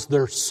God was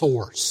their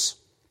source.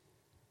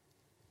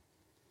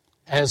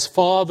 As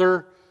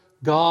Father,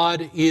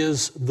 God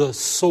is the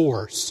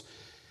source.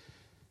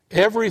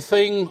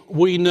 Everything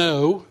we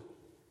know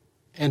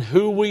and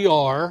who we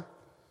are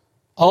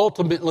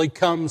ultimately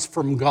comes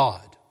from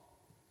God.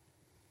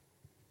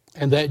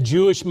 And that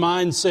Jewish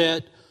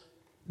mindset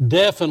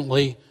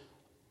definitely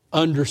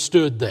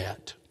understood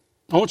that.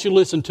 I want you to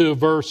listen to a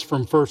verse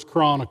from 1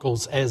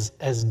 Chronicles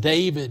as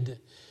David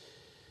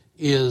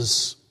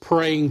is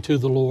praying to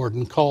the Lord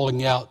and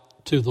calling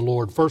out to the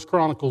Lord. 1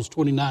 Chronicles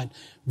 29,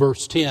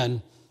 verse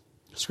 10,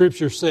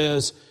 Scripture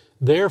says,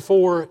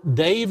 therefore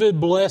David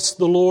blessed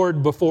the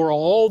Lord before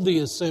all the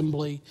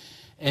assembly,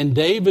 and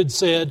David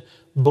said,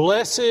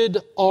 blessed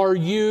are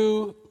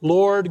you,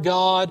 Lord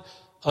God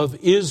of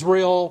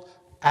Israel,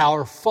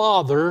 our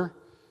Father,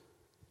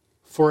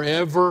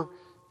 forever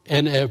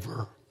and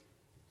ever.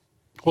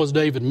 What does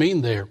David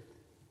mean there?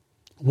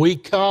 We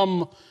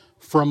come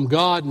from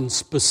God, and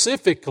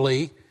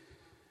specifically,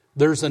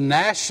 there's a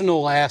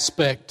national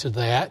aspect to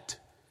that.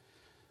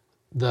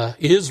 The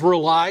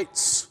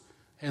Israelites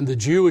and the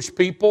Jewish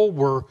people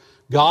were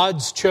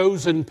God's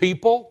chosen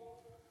people,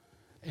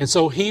 and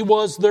so He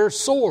was their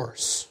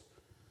source.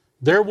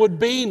 There would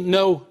be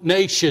no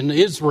nation,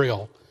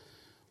 Israel,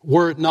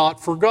 were it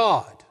not for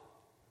God.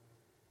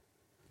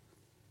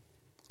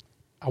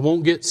 I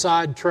won't get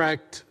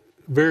sidetracked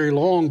very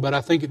long, but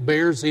I think it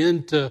bears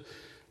into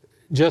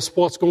just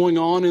what's going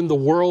on in the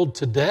world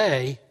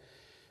today.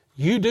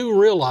 You do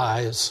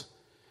realize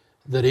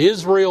that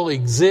Israel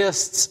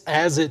exists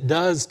as it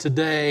does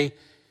today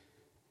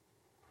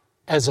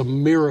as a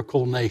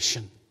miracle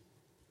nation.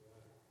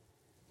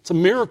 It's a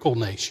miracle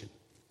nation.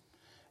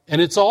 And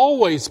it's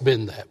always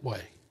been that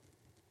way.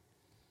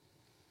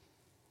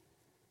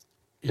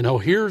 You know,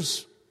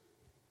 here's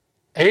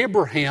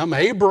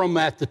Abram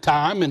at the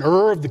time, in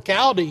Ur of the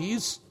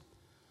Chaldees,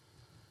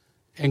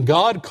 and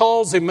God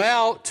calls him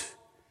out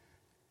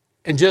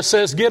and just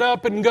says, get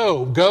up and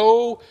go.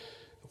 Go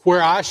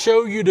where I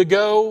show you to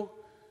go,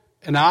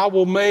 and I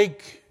will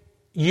make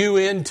you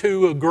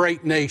into a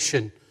great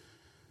nation.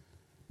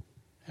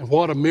 And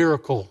what a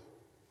miracle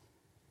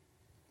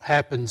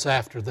happens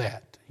after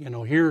that. You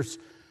know, here's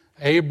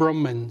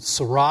Abram and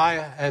Sarai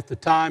at the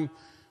time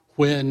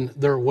when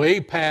they're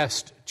way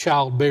past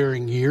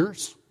childbearing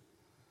years.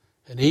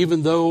 And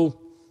even though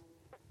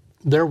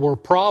there were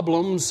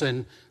problems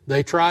and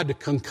they tried to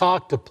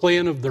concoct a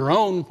plan of their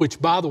own,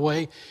 which, by the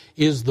way,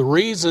 is the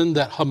reason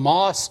that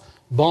Hamas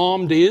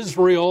bombed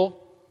Israel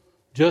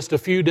just a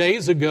few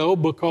days ago,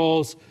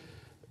 because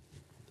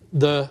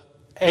the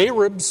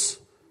Arabs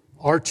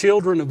are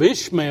children of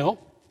Ishmael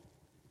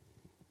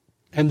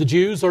and the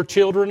Jews are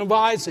children of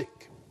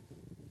Isaac.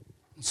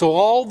 So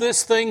all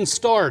this thing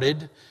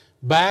started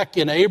back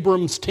in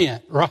Abram's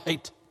tent,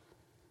 right?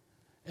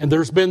 And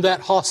there's been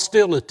that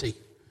hostility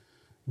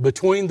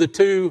between the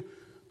two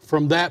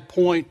from that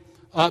point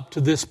up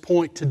to this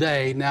point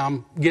today. Now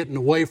I'm getting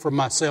away from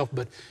myself,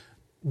 but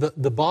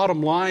the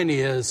bottom line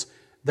is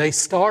they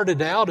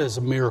started out as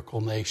a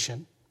miracle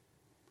nation.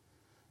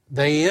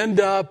 They end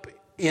up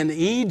in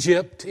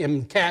Egypt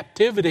in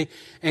captivity,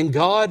 and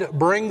God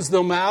brings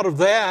them out of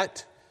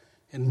that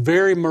in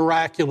very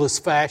miraculous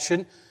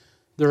fashion.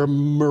 They're a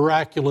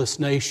miraculous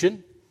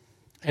nation.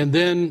 And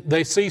then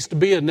they ceased to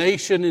be a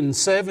nation in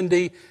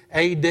 70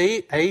 AD,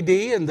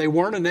 and they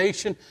weren't a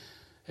nation,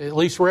 at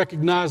least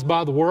recognized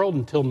by the world,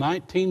 until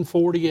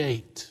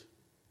 1948.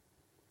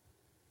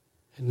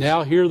 And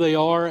now here they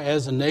are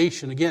as a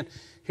nation. Again,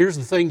 here's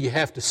the thing you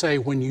have to say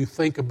when you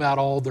think about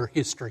all their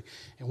history.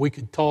 And we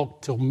could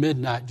talk till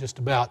midnight just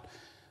about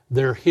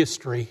their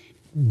history,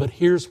 but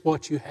here's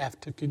what you have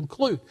to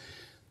conclude.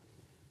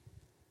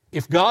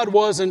 If God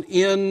wasn't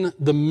in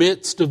the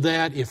midst of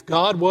that, if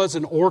God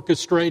wasn't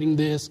orchestrating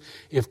this,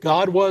 if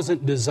God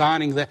wasn't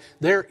designing that,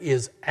 there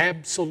is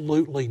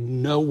absolutely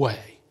no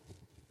way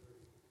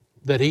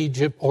that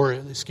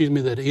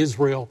that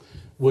Israel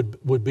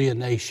would be a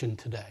nation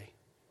today.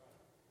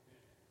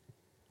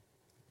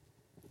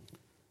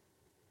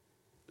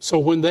 So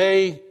when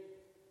they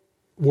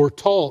were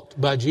taught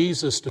by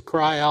Jesus to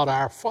cry out,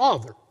 "Our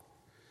Father,"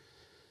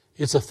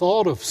 it's a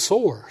thought of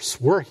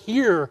source. We're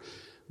here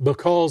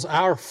because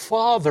our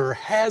Father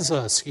has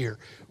us here.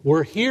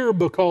 We're here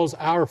because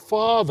our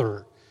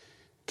Father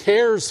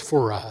cares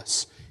for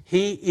us.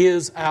 He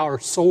is our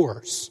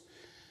source.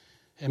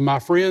 And my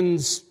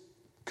friends,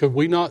 could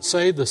we not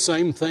say the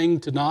same thing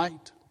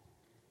tonight?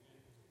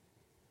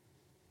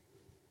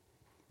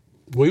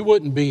 We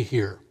wouldn't be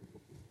here.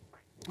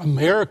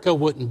 America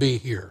wouldn't be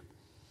here.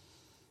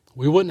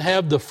 We wouldn't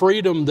have the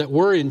freedom that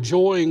we're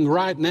enjoying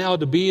right now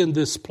to be in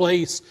this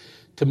place,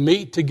 to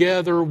meet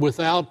together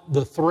without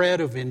the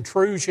threat of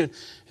intrusion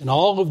and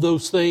all of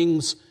those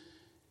things,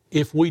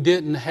 if we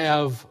didn't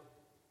have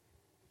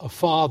a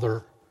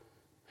Father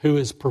who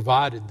has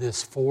provided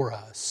this for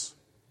us.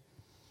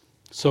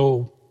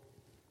 So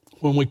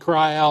when we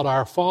cry out,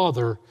 "Our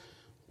Father,"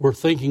 we're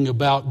thinking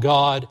about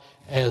God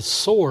as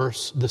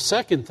source. The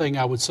second thing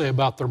I would say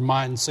about their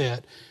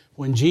mindset,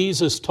 when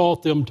Jesus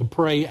taught them to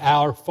pray,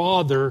 "Our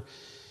Father,"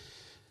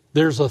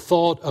 there's a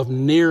thought of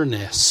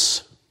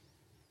nearness.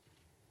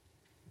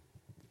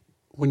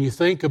 When you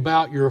think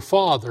about your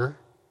Father,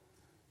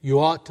 you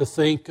ought to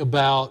think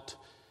about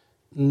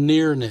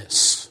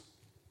nearness.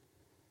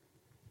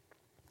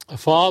 A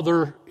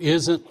father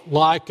isn't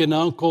like an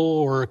uncle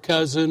or a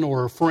cousin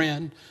or a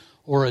friend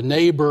or a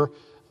neighbor.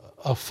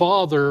 A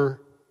father,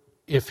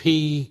 if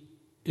he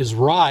is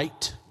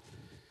right,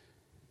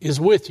 is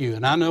with you.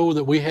 And I know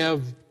that we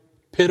have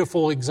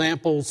pitiful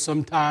examples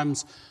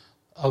sometimes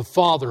of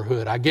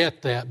fatherhood. I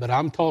get that, but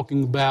I'm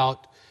talking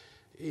about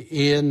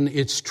in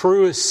its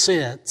truest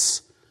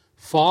sense,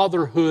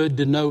 fatherhood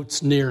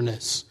denotes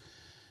nearness.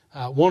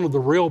 One of the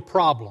real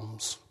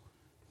problems,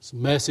 it's a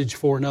message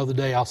for another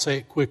day, I'll say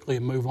it quickly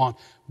and move on,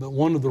 but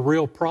one of the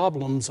real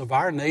problems of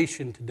our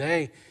nation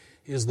today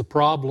is the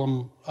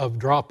problem of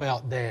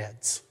dropout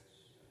dads.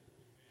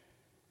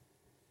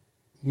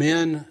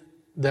 Men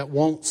that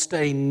won't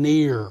stay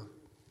near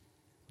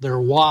their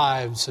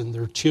wives and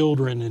their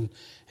children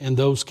and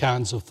those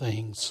kinds of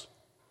things.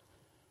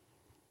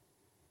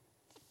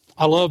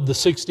 I love the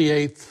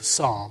 68th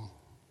Psalm.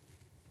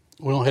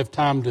 We don't have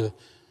time to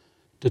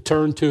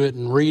turn to it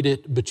and read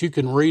it, but you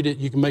can read it.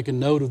 You can make a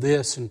note of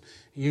this, and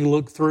you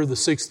look through the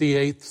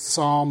 68th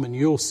Psalm, and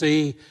you'll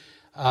see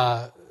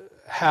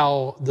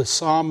how the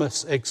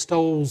psalmist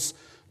extols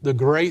the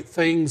great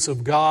things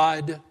of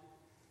God.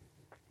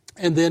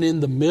 And then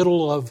in the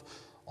middle of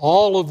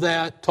all of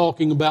that,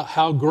 talking about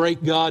how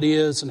great God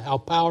is and how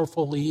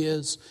powerful He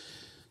is,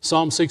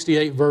 Psalm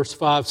 68 verse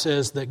 5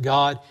 says that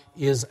God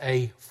is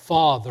a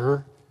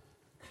father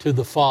to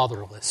the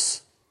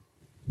fatherless.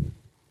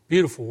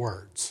 Beautiful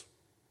words.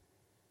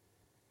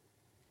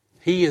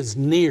 He is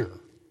near.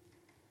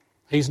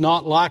 He's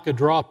not like a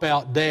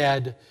dropout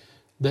dad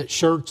that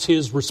shirks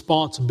his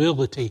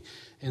responsibility.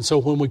 And so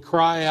when we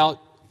cry out,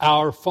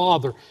 "Our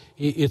Father,"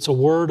 it's a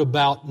word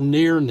about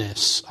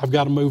nearness. I've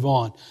got to move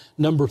on.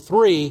 Number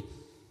 3,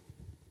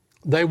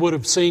 they would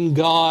have seen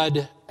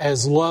God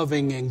as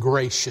loving and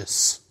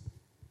gracious.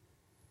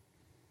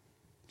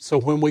 So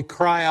when we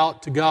cry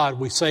out to God,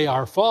 we say,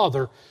 "Our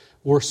Father,"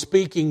 we're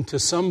speaking to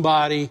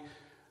somebody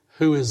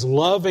who is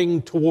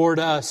loving toward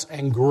us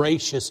and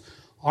gracious.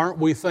 Aren't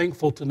we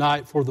thankful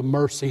tonight for the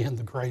mercy and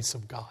the grace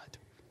of God?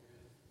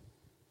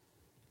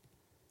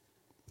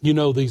 You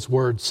know these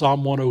words,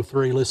 Psalm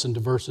 103, listen to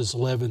verses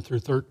 11 through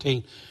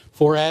 13.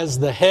 "For as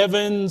the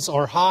heavens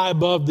are high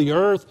above the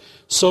earth,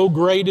 so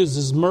great is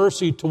His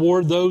mercy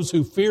toward those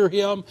who fear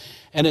Him.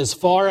 And as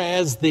far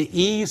as the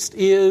east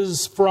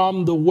is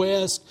from the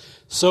west,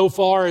 so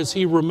far as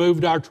He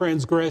removed our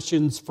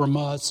transgressions from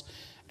us.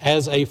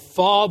 As a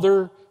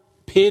father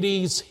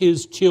pities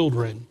his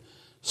children,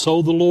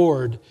 so the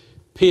Lord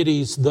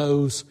pities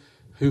those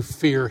who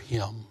fear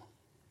Him."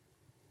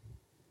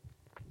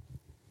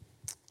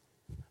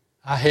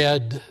 I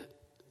had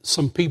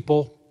some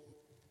people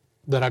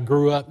that I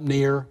grew up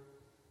near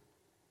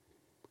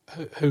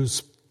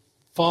whose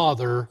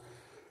father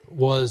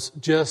was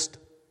just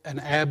an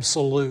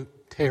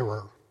absolute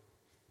terror.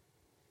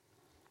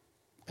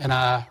 And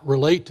I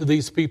relate to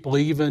these people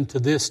even to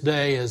this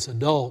day as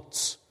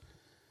adults,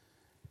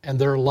 and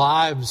their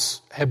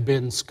lives have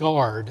been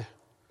scarred.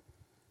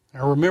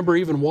 And I remember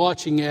even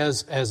watching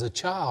as a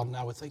child, and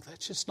I would think,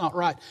 that's just not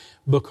right.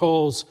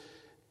 Because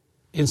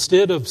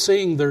instead of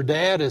seeing their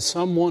dad as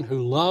someone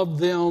who loved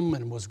them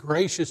and was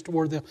gracious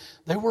toward them,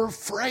 they were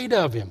afraid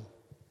of him.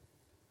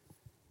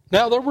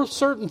 Now, there were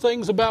certain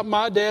things about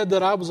my dad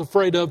that I was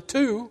afraid of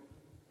too,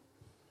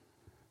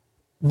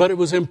 but it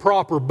was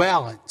improper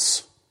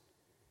balance.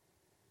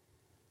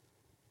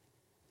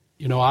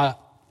 You know, I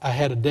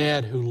had a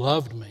dad who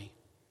loved me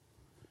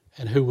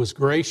and who was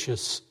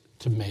gracious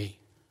to me,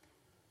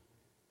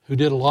 who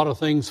did a lot of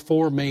things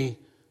for me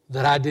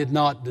that I did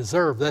not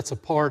deserve. That's a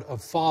part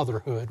of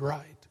fatherhood,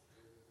 right?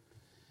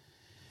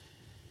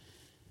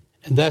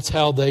 And that's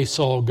how they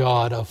saw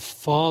God, a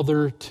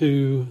father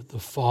to the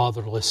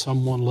fatherless,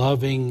 someone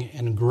loving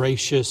and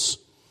gracious.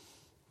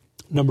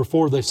 Number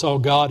 4, they saw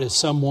God as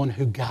someone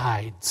who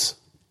guides.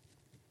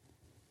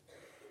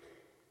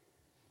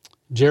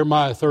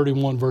 Jeremiah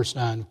 31 verse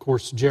 9. Of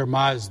course,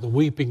 Jeremiah is the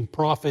weeping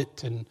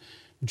prophet and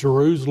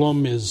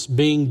Jerusalem is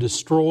being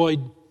destroyed.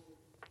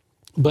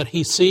 But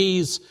he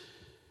sees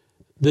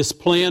this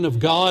plan of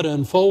God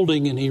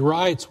unfolding and he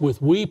writes,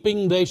 with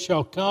weeping they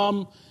shall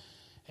come,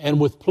 and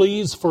with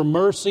pleas for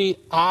mercy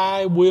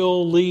I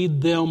will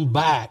lead them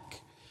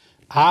back.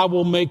 I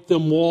will make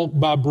them walk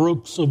by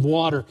brooks of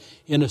water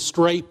in a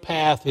straight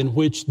path in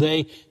which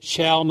they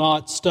shall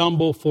not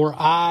stumble, for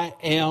I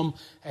am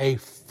a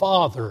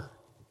father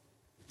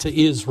to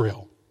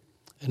Israel,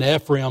 and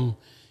Ephraim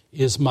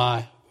is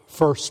my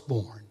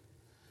firstborn.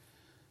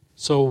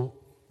 So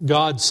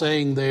God's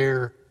saying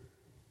there,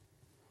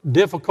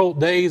 difficult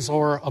days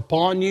are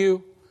upon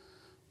you,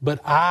 but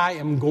I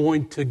am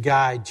going to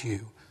guide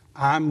you.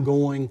 I'm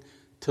going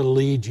to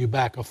lead you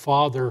back. A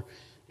father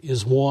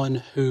is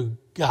one who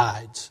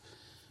guides.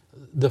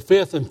 The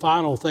 5th and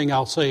final thing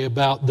I'll say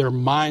about their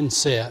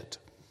mindset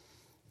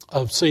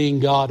of seeing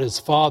God as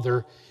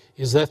Father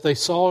is that they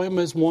saw Him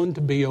as one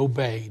to be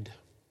obeyed.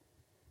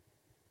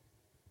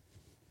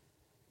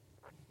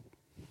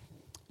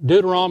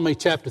 Deuteronomy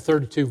chapter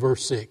 32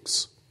 verse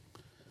 6.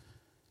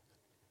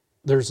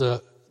 There's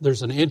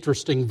an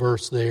interesting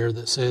verse there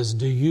that says,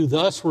 do you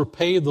thus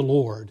repay the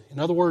Lord? In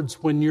other words,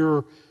 when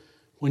you're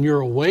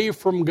away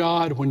from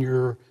God, when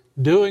you're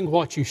doing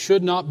what you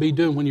should not be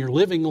doing, when you're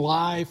living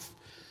life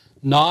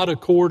not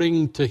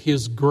according to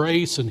His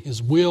grace and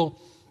His will,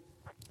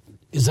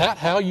 is that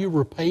how you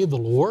repay the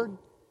Lord?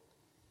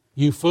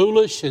 You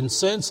foolish and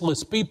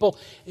senseless people,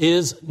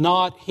 is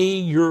not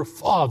He your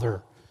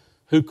Father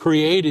who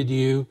created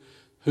you,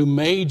 who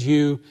made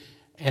you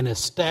and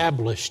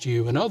established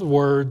you? In other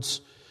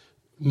words,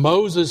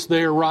 Moses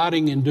there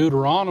writing in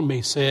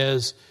Deuteronomy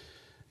says,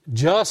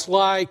 just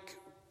like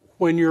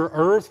when your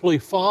earthly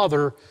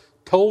father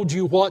told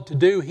you what to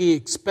do, he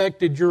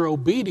expected your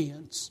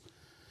obedience,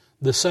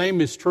 the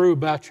same is true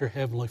about your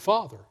Heavenly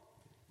Father.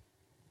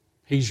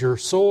 He's your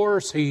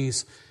source.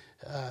 He's,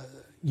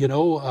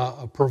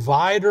 a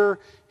provider.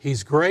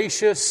 He's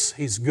gracious.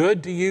 He's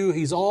good to you.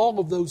 He's all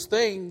of those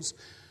things.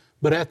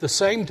 But at the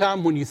same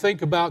time, when you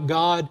think about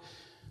God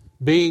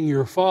being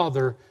your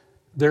Father,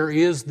 there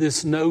is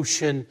this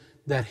notion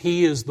that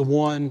He is the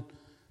one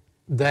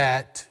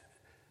that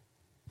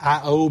I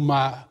owe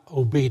my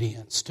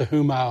obedience, to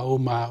whom I owe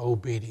my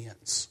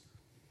obedience.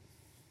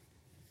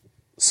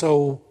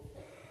 So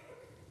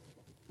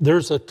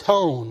there's a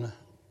tone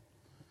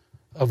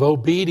of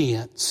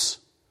obedience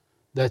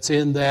that's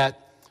in that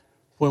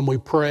when we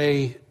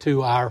pray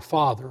to our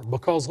Father.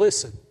 Because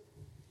listen,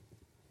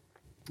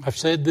 I've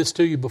said this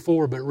to you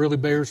before, but it really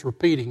bears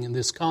repeating in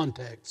this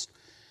context.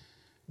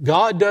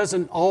 God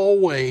doesn't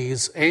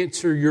always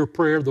answer your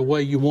prayer the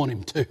way you want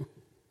Him to.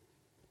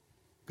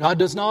 God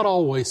does not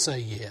always say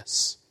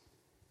yes.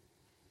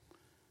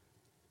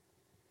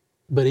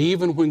 But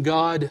even when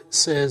God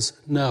says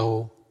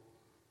no,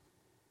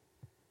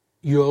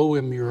 you owe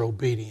Him your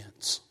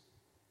obedience.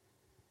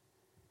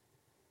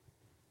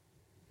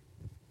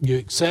 You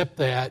accept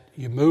that,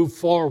 you move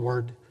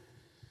forward,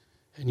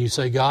 and you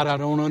say, God, I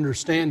don't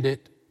understand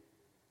it,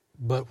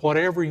 but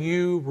whatever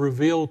you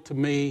reveal to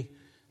me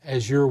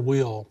as your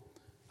will,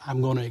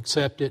 I'm going to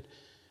accept it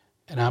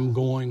and I'm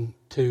going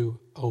to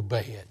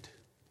obey it.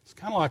 It's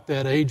kind of like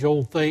that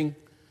age-old thing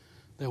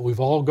that we've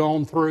all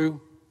gone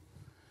through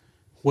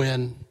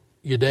when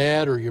your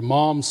dad or your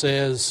mom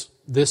says,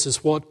 this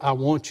is what I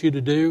want you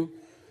to do,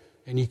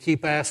 and you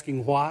keep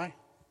asking why.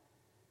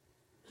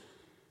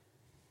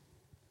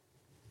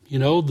 You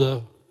know,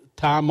 the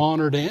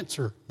time-honored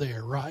answer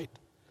there, right?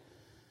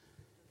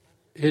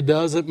 It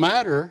doesn't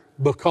matter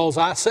because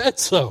I said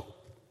so.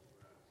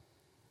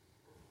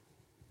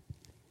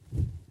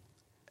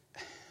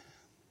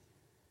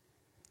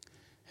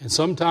 And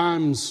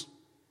sometimes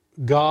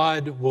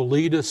God will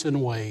lead us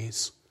in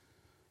ways,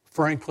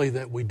 frankly,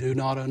 that we do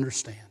not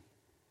understand.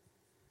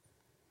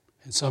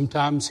 And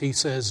sometimes He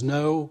says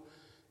no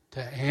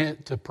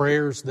to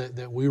prayers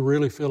that we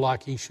really feel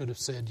like He should have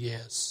said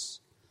yes.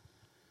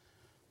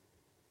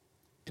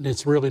 And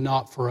it's really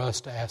not for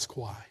us to ask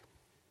why.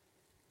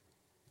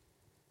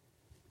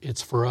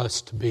 It's for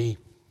us to be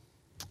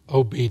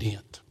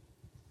obedient.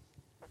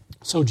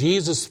 So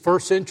Jesus,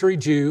 first century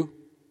Jew,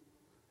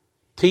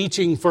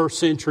 teaching first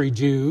century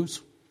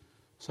Jews.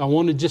 So I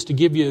wanted just to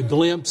give you a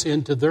glimpse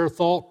into their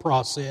thought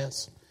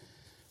process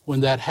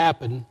when that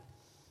happened.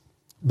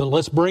 But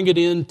let's bring it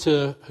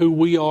into who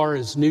we are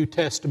as New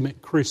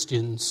Testament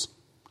Christians.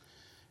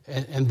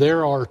 And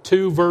there are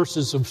two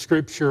verses of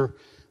Scripture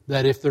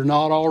that if they're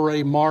not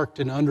already marked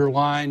and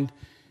underlined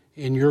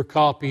in your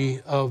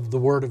copy of the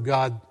Word of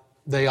God,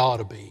 they ought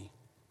to be.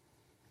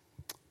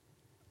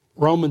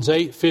 Romans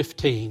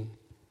 8:15,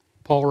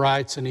 Paul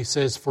writes, and he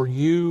says, "For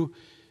you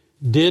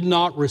did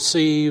not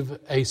receive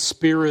a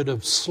spirit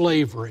of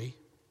slavery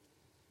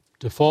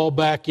to fall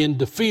back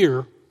into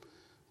fear,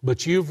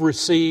 but you've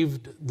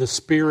received the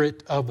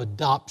spirit of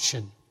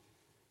adoption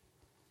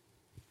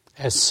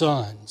as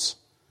sons,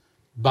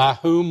 by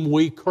whom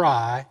we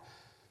cry,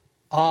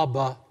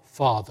 Abba,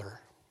 Father."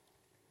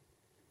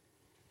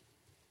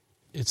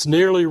 It's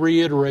nearly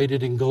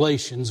reiterated in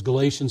Galatians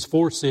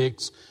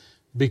 4:6,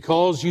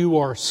 "Because you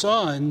are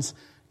sons,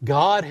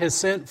 God has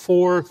sent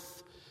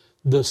forth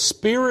the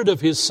Spirit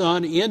of His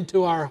Son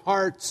into our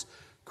hearts,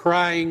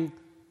 crying,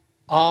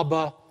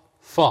 Abba,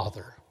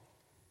 Father."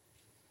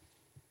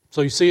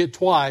 So you see it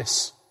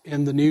twice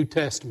in the New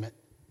Testament.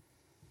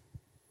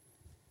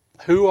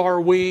 Who are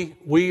we?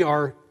 We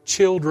are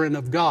children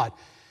of God.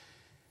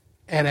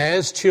 And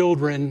as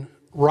children,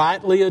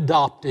 rightly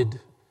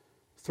adopted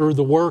through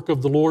the work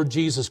of the Lord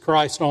Jesus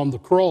Christ on the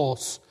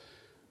cross,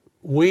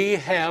 we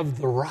have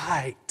the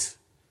right.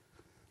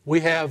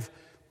 We have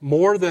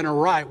more than a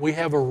right. We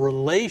have a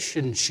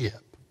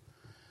relationship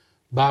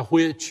by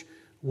which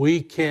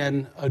we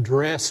can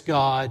address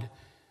God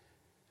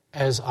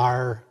as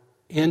our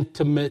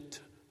intimate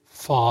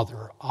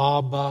Father.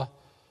 Abba,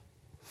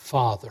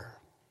 Father.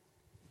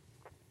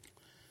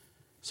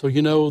 So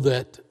you know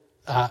that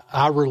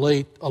I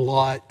relate a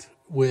lot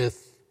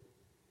with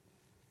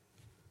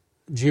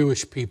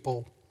Jewish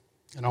people,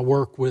 and I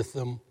work with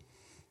them.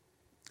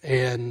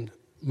 And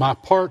my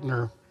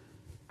partner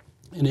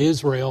in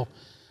Israel,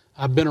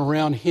 I've been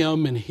around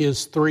him and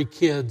his 3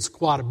 kids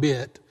quite a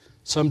bit.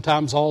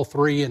 Sometimes all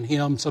 3 and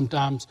him,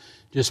 sometimes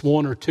just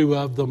 1 or 2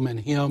 of them and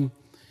him.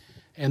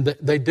 And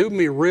they do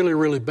me really,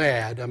 really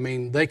bad. I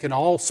mean, they can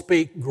all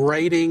speak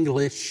great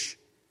English,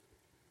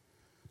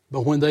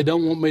 but when they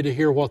don't want me to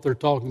hear what they're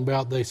talking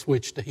about, they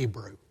switch to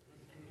Hebrew.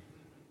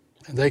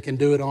 And they can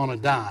do it on a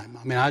dime.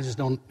 I mean, I just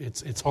don't,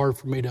 it's hard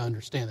for me to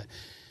understand that.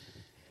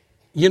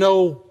 You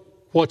know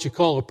what you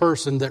call a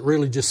person that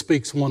really just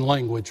speaks one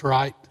language,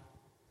 right?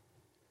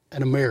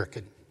 An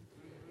American.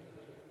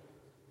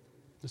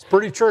 It's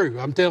pretty true,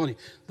 I'm telling you.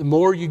 The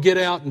more you get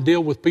out and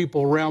deal with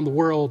people around the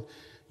world,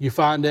 you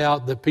find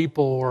out that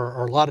people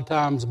are a lot of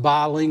times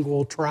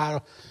bilingual,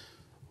 trilingual,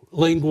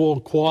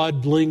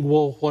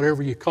 quadlingual,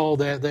 whatever you call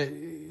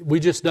that. We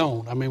just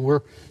don't. I mean,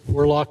 we're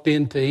locked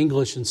into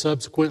English, and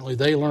subsequently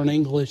they learn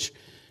English,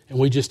 and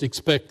we just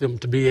expect them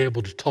to be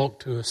able to talk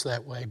to us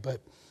that way.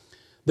 But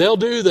they'll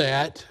do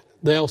that.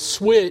 They'll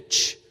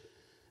switch,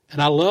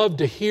 and I love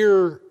to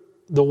hear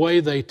the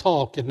way they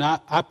talk, and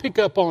I pick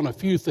up on a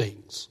few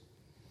things.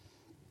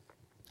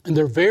 And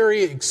they're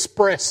very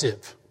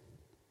expressive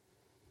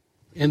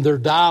in their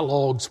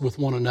dialogues with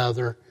one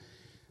another.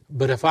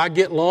 But if I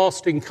get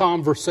lost in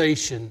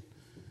conversation,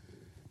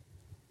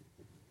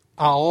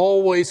 I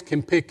always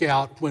can pick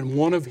out when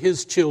one of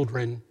his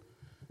children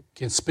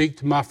can speak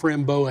to my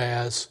friend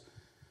Boaz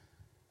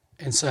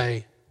and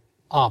say,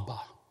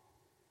 Abba.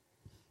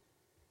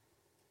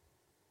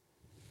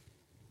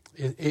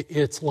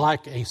 It's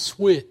like a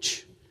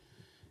switch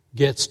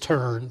gets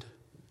turned.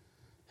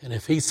 And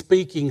if he's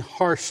speaking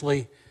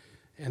harshly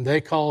and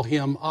they call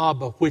him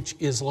Abba, which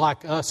is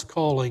like us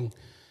calling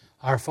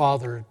our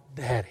Father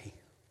Daddy.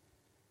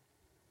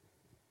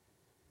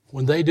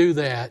 When they do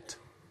that,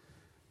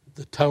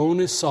 the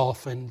tone is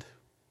softened.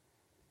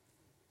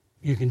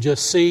 You can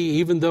just see,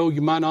 even though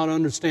you might not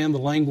understand the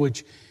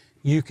language,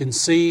 you can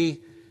see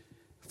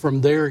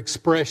from their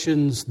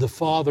expressions the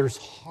Father's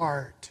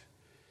heart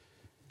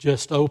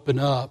just open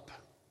up.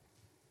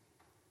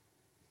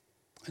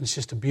 And it's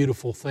just a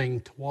beautiful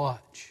thing to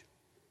watch.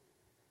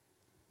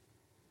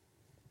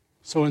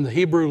 So in the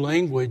Hebrew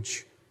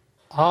language,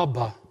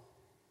 Abba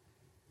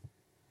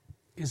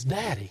is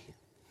Daddy.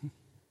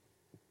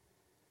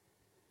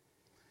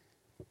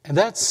 And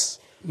that's,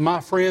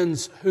 my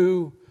friends,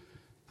 who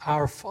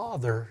our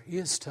Father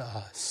is to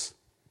us.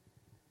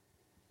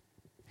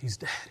 He's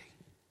Daddy.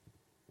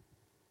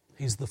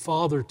 He's the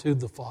Father to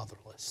the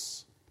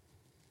fatherless.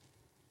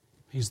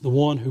 He's the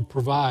one who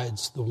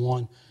provides, the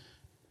one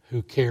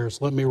who cares.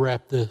 Let me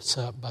wrap this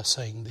up by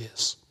saying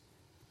this.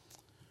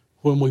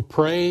 When we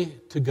pray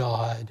to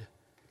God,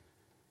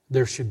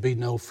 there should be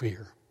no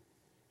fear.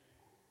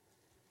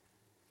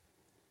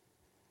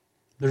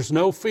 There's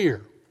no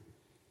fear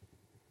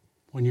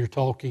when you're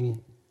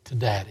talking to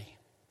Daddy.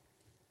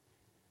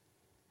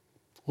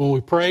 When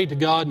we pray to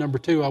God, number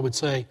 2, I would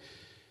say,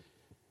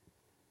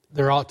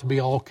 there ought to be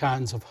all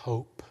kinds of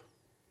hope.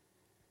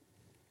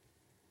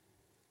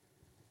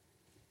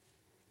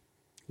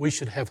 We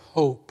should have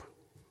hope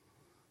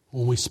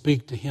when we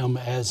speak to Him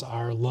as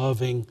our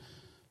loving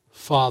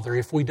Father.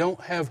 If we don't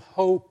have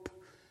hope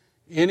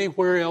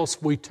anywhere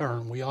else we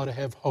turn, we ought to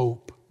have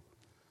hope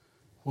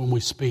when we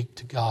speak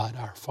to God,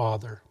 our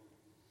Father.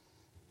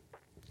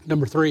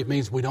 Number 3, it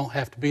means we don't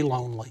have to be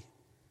lonely.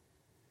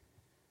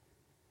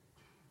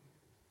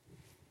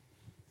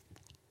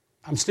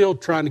 I'm still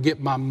trying to get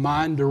my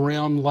mind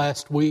around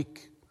last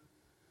week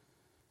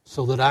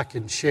so that I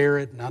can share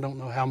it, and I don't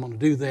know how I'm going to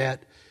do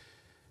that.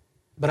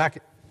 But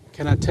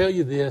can I tell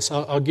you this?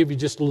 I'll give you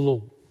just a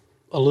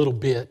little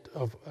bit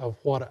of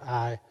what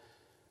I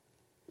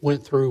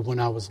went through when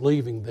I was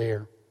leaving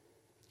there.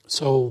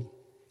 So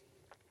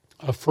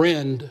a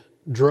friend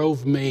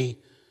drove me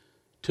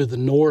to the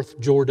North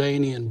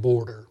Jordanian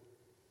border,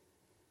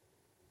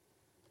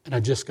 and I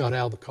just got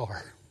out of the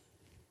car.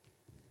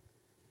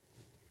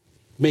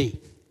 Me.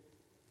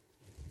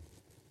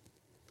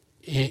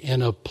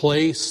 In a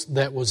place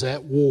that was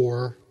at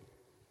war,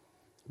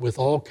 with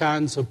all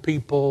kinds of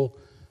people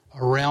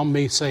around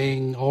me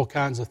saying all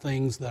kinds of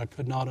things that I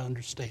could not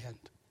understand.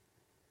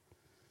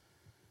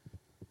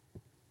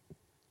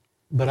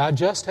 But I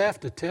just have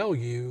to tell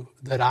you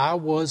that I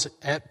was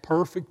at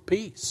perfect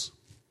peace.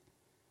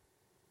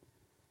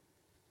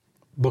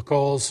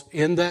 Because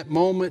in that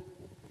moment,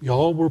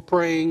 y'all were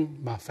praying,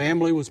 my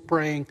family was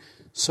praying,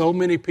 so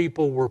many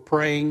people were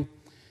praying,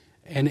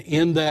 and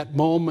in that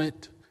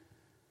moment,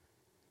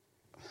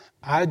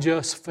 I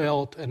just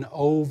felt an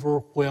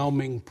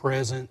overwhelming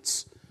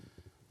presence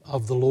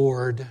of the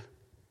Lord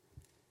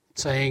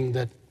saying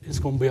that it's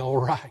going to be all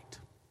right.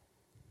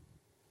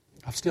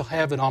 I still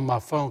have it on my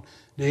phone.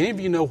 Do any of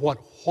you know what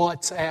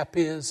WhatsApp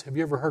is? Have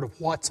you ever heard of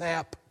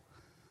WhatsApp?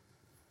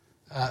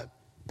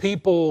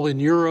 People in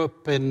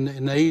Europe and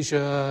in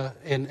Asia,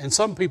 and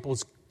some people,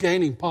 it's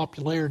gaining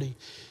popularity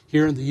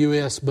here in the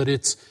U.S., but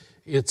it's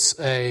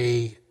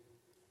a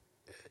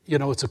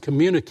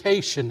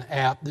communication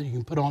app that you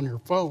can put on your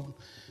phone.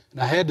 And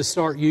I had to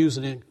start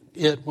using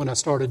it when I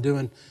started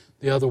doing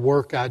the other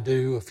work I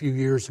do a few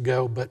years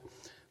ago. But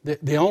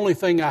the only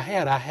thing I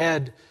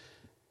had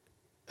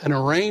an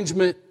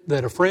arrangement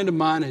that a friend of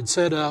mine had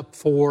set up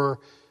for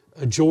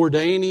a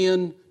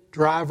Jordanian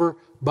driver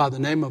by the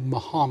name of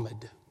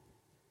Muhammad.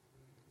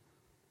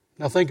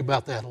 Now think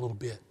about that a little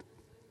bit.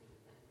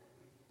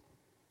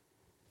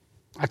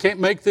 I can't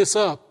make this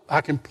up.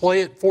 I can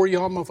play it for you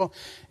on my phone.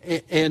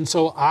 And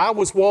so I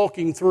was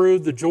walking through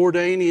the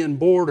Jordanian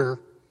border,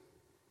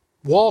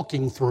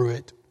 walking through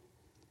it,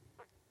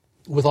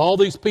 with all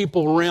these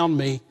people around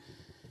me.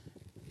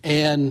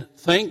 And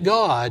thank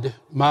God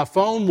my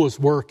phone was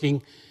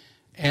working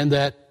and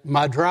that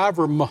my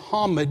driver,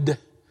 Muhammad,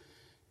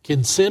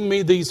 could send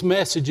me these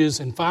messages.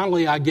 And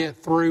finally I get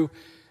through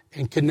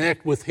and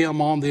connect with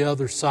him on the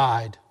other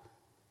side.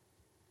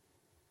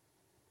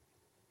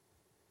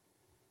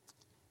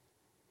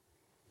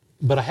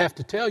 But I have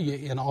to tell you,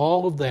 in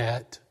all of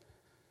that,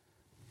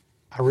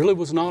 I really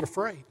was not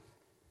afraid.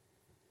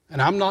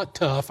 And I'm not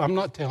tough. I'm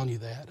not telling you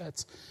that.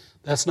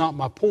 That's not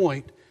my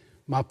point.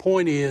 My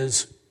point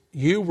is,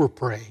 you were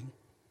praying.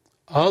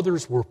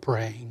 Others were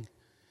praying.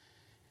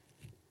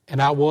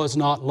 And I was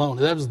not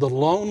lonely. That was the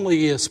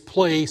loneliest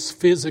place,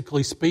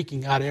 physically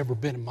speaking, I'd ever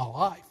been in my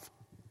life.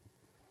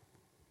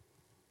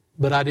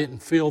 But I didn't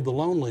feel the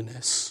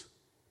loneliness,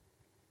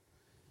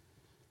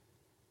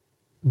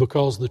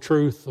 because the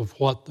truth of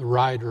what the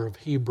writer of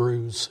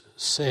Hebrews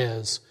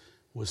says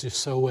was just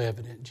so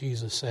evident.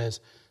 Jesus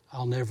says,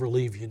 I'll never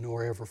leave you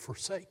nor ever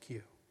forsake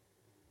you.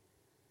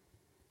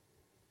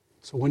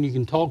 So when you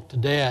can talk to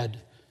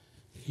Dad,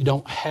 you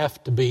don't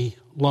have to be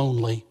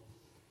lonely.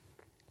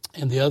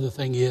 And the other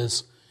thing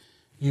is,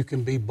 you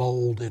can be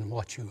bold in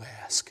what you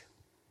ask.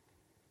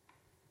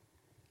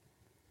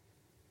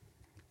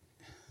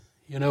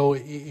 You know,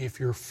 if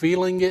you're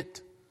feeling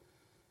it,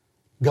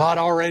 God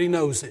already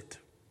knows it.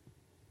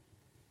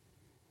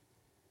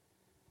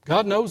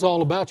 God knows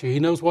all about you. He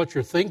knows what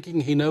you're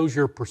thinking. He knows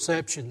your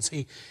perceptions.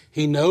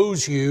 He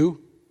knows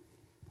you.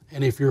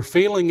 And if you're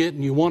feeling it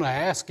and you want to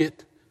ask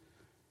it,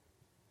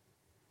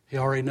 He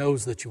already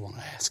knows that you want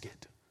to ask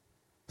it.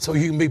 So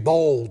you can be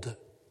bold.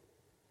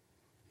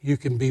 You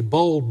can be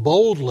bold.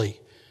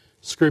 Boldly,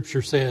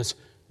 Scripture says,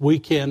 we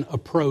can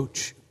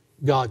approach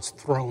God's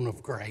throne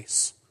of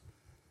grace.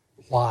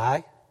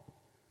 Why?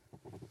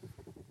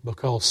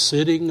 Because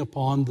sitting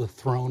upon the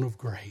throne of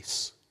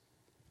grace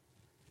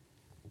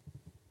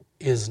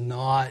is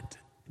not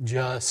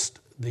just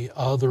the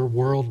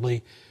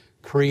otherworldly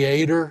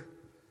creator,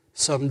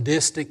 some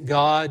distant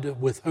God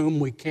with whom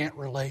we can't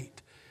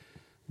relate,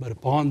 but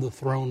upon the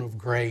throne of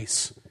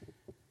grace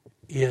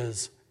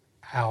is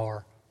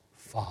our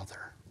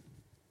Father,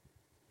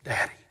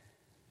 Daddy.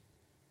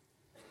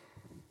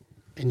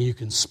 And you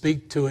can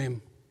speak to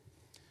Him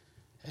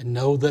and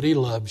know that He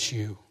loves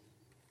you.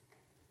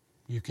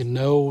 You can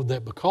know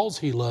that because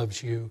He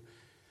loves you,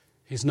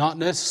 He's not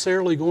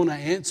necessarily going to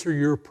answer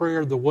your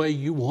prayer the way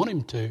you want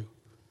Him to,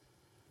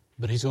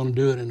 but He's going to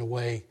do it in a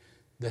way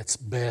that's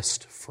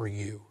best for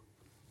you.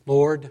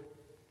 Lord,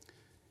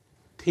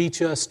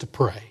 teach us to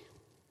pray.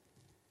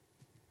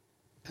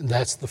 And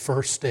that's the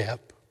first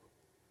step,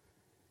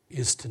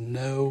 is to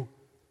know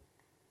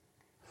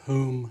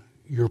whom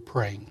you're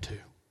praying to.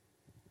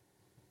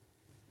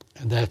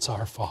 And that's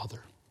our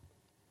Father.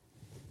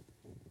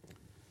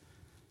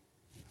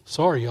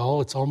 Sorry,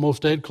 y'all, it's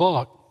almost 8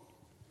 o'clock.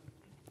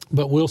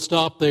 But we'll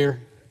stop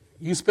there.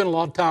 You spent a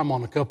lot of time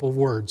on a couple of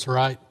words,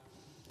 right?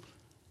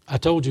 I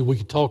told you we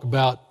could talk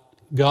about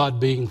God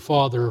being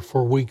Father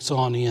for weeks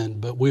on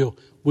end, but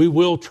we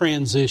will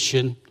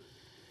transition,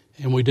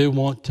 and we do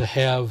want to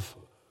have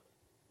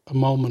a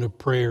moment of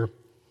prayer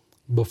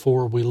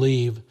before we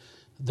leave.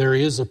 There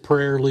is a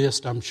prayer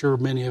list. I'm sure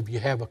many of you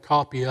have a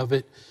copy of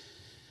it.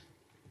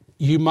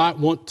 You might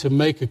want to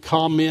make a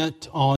comment on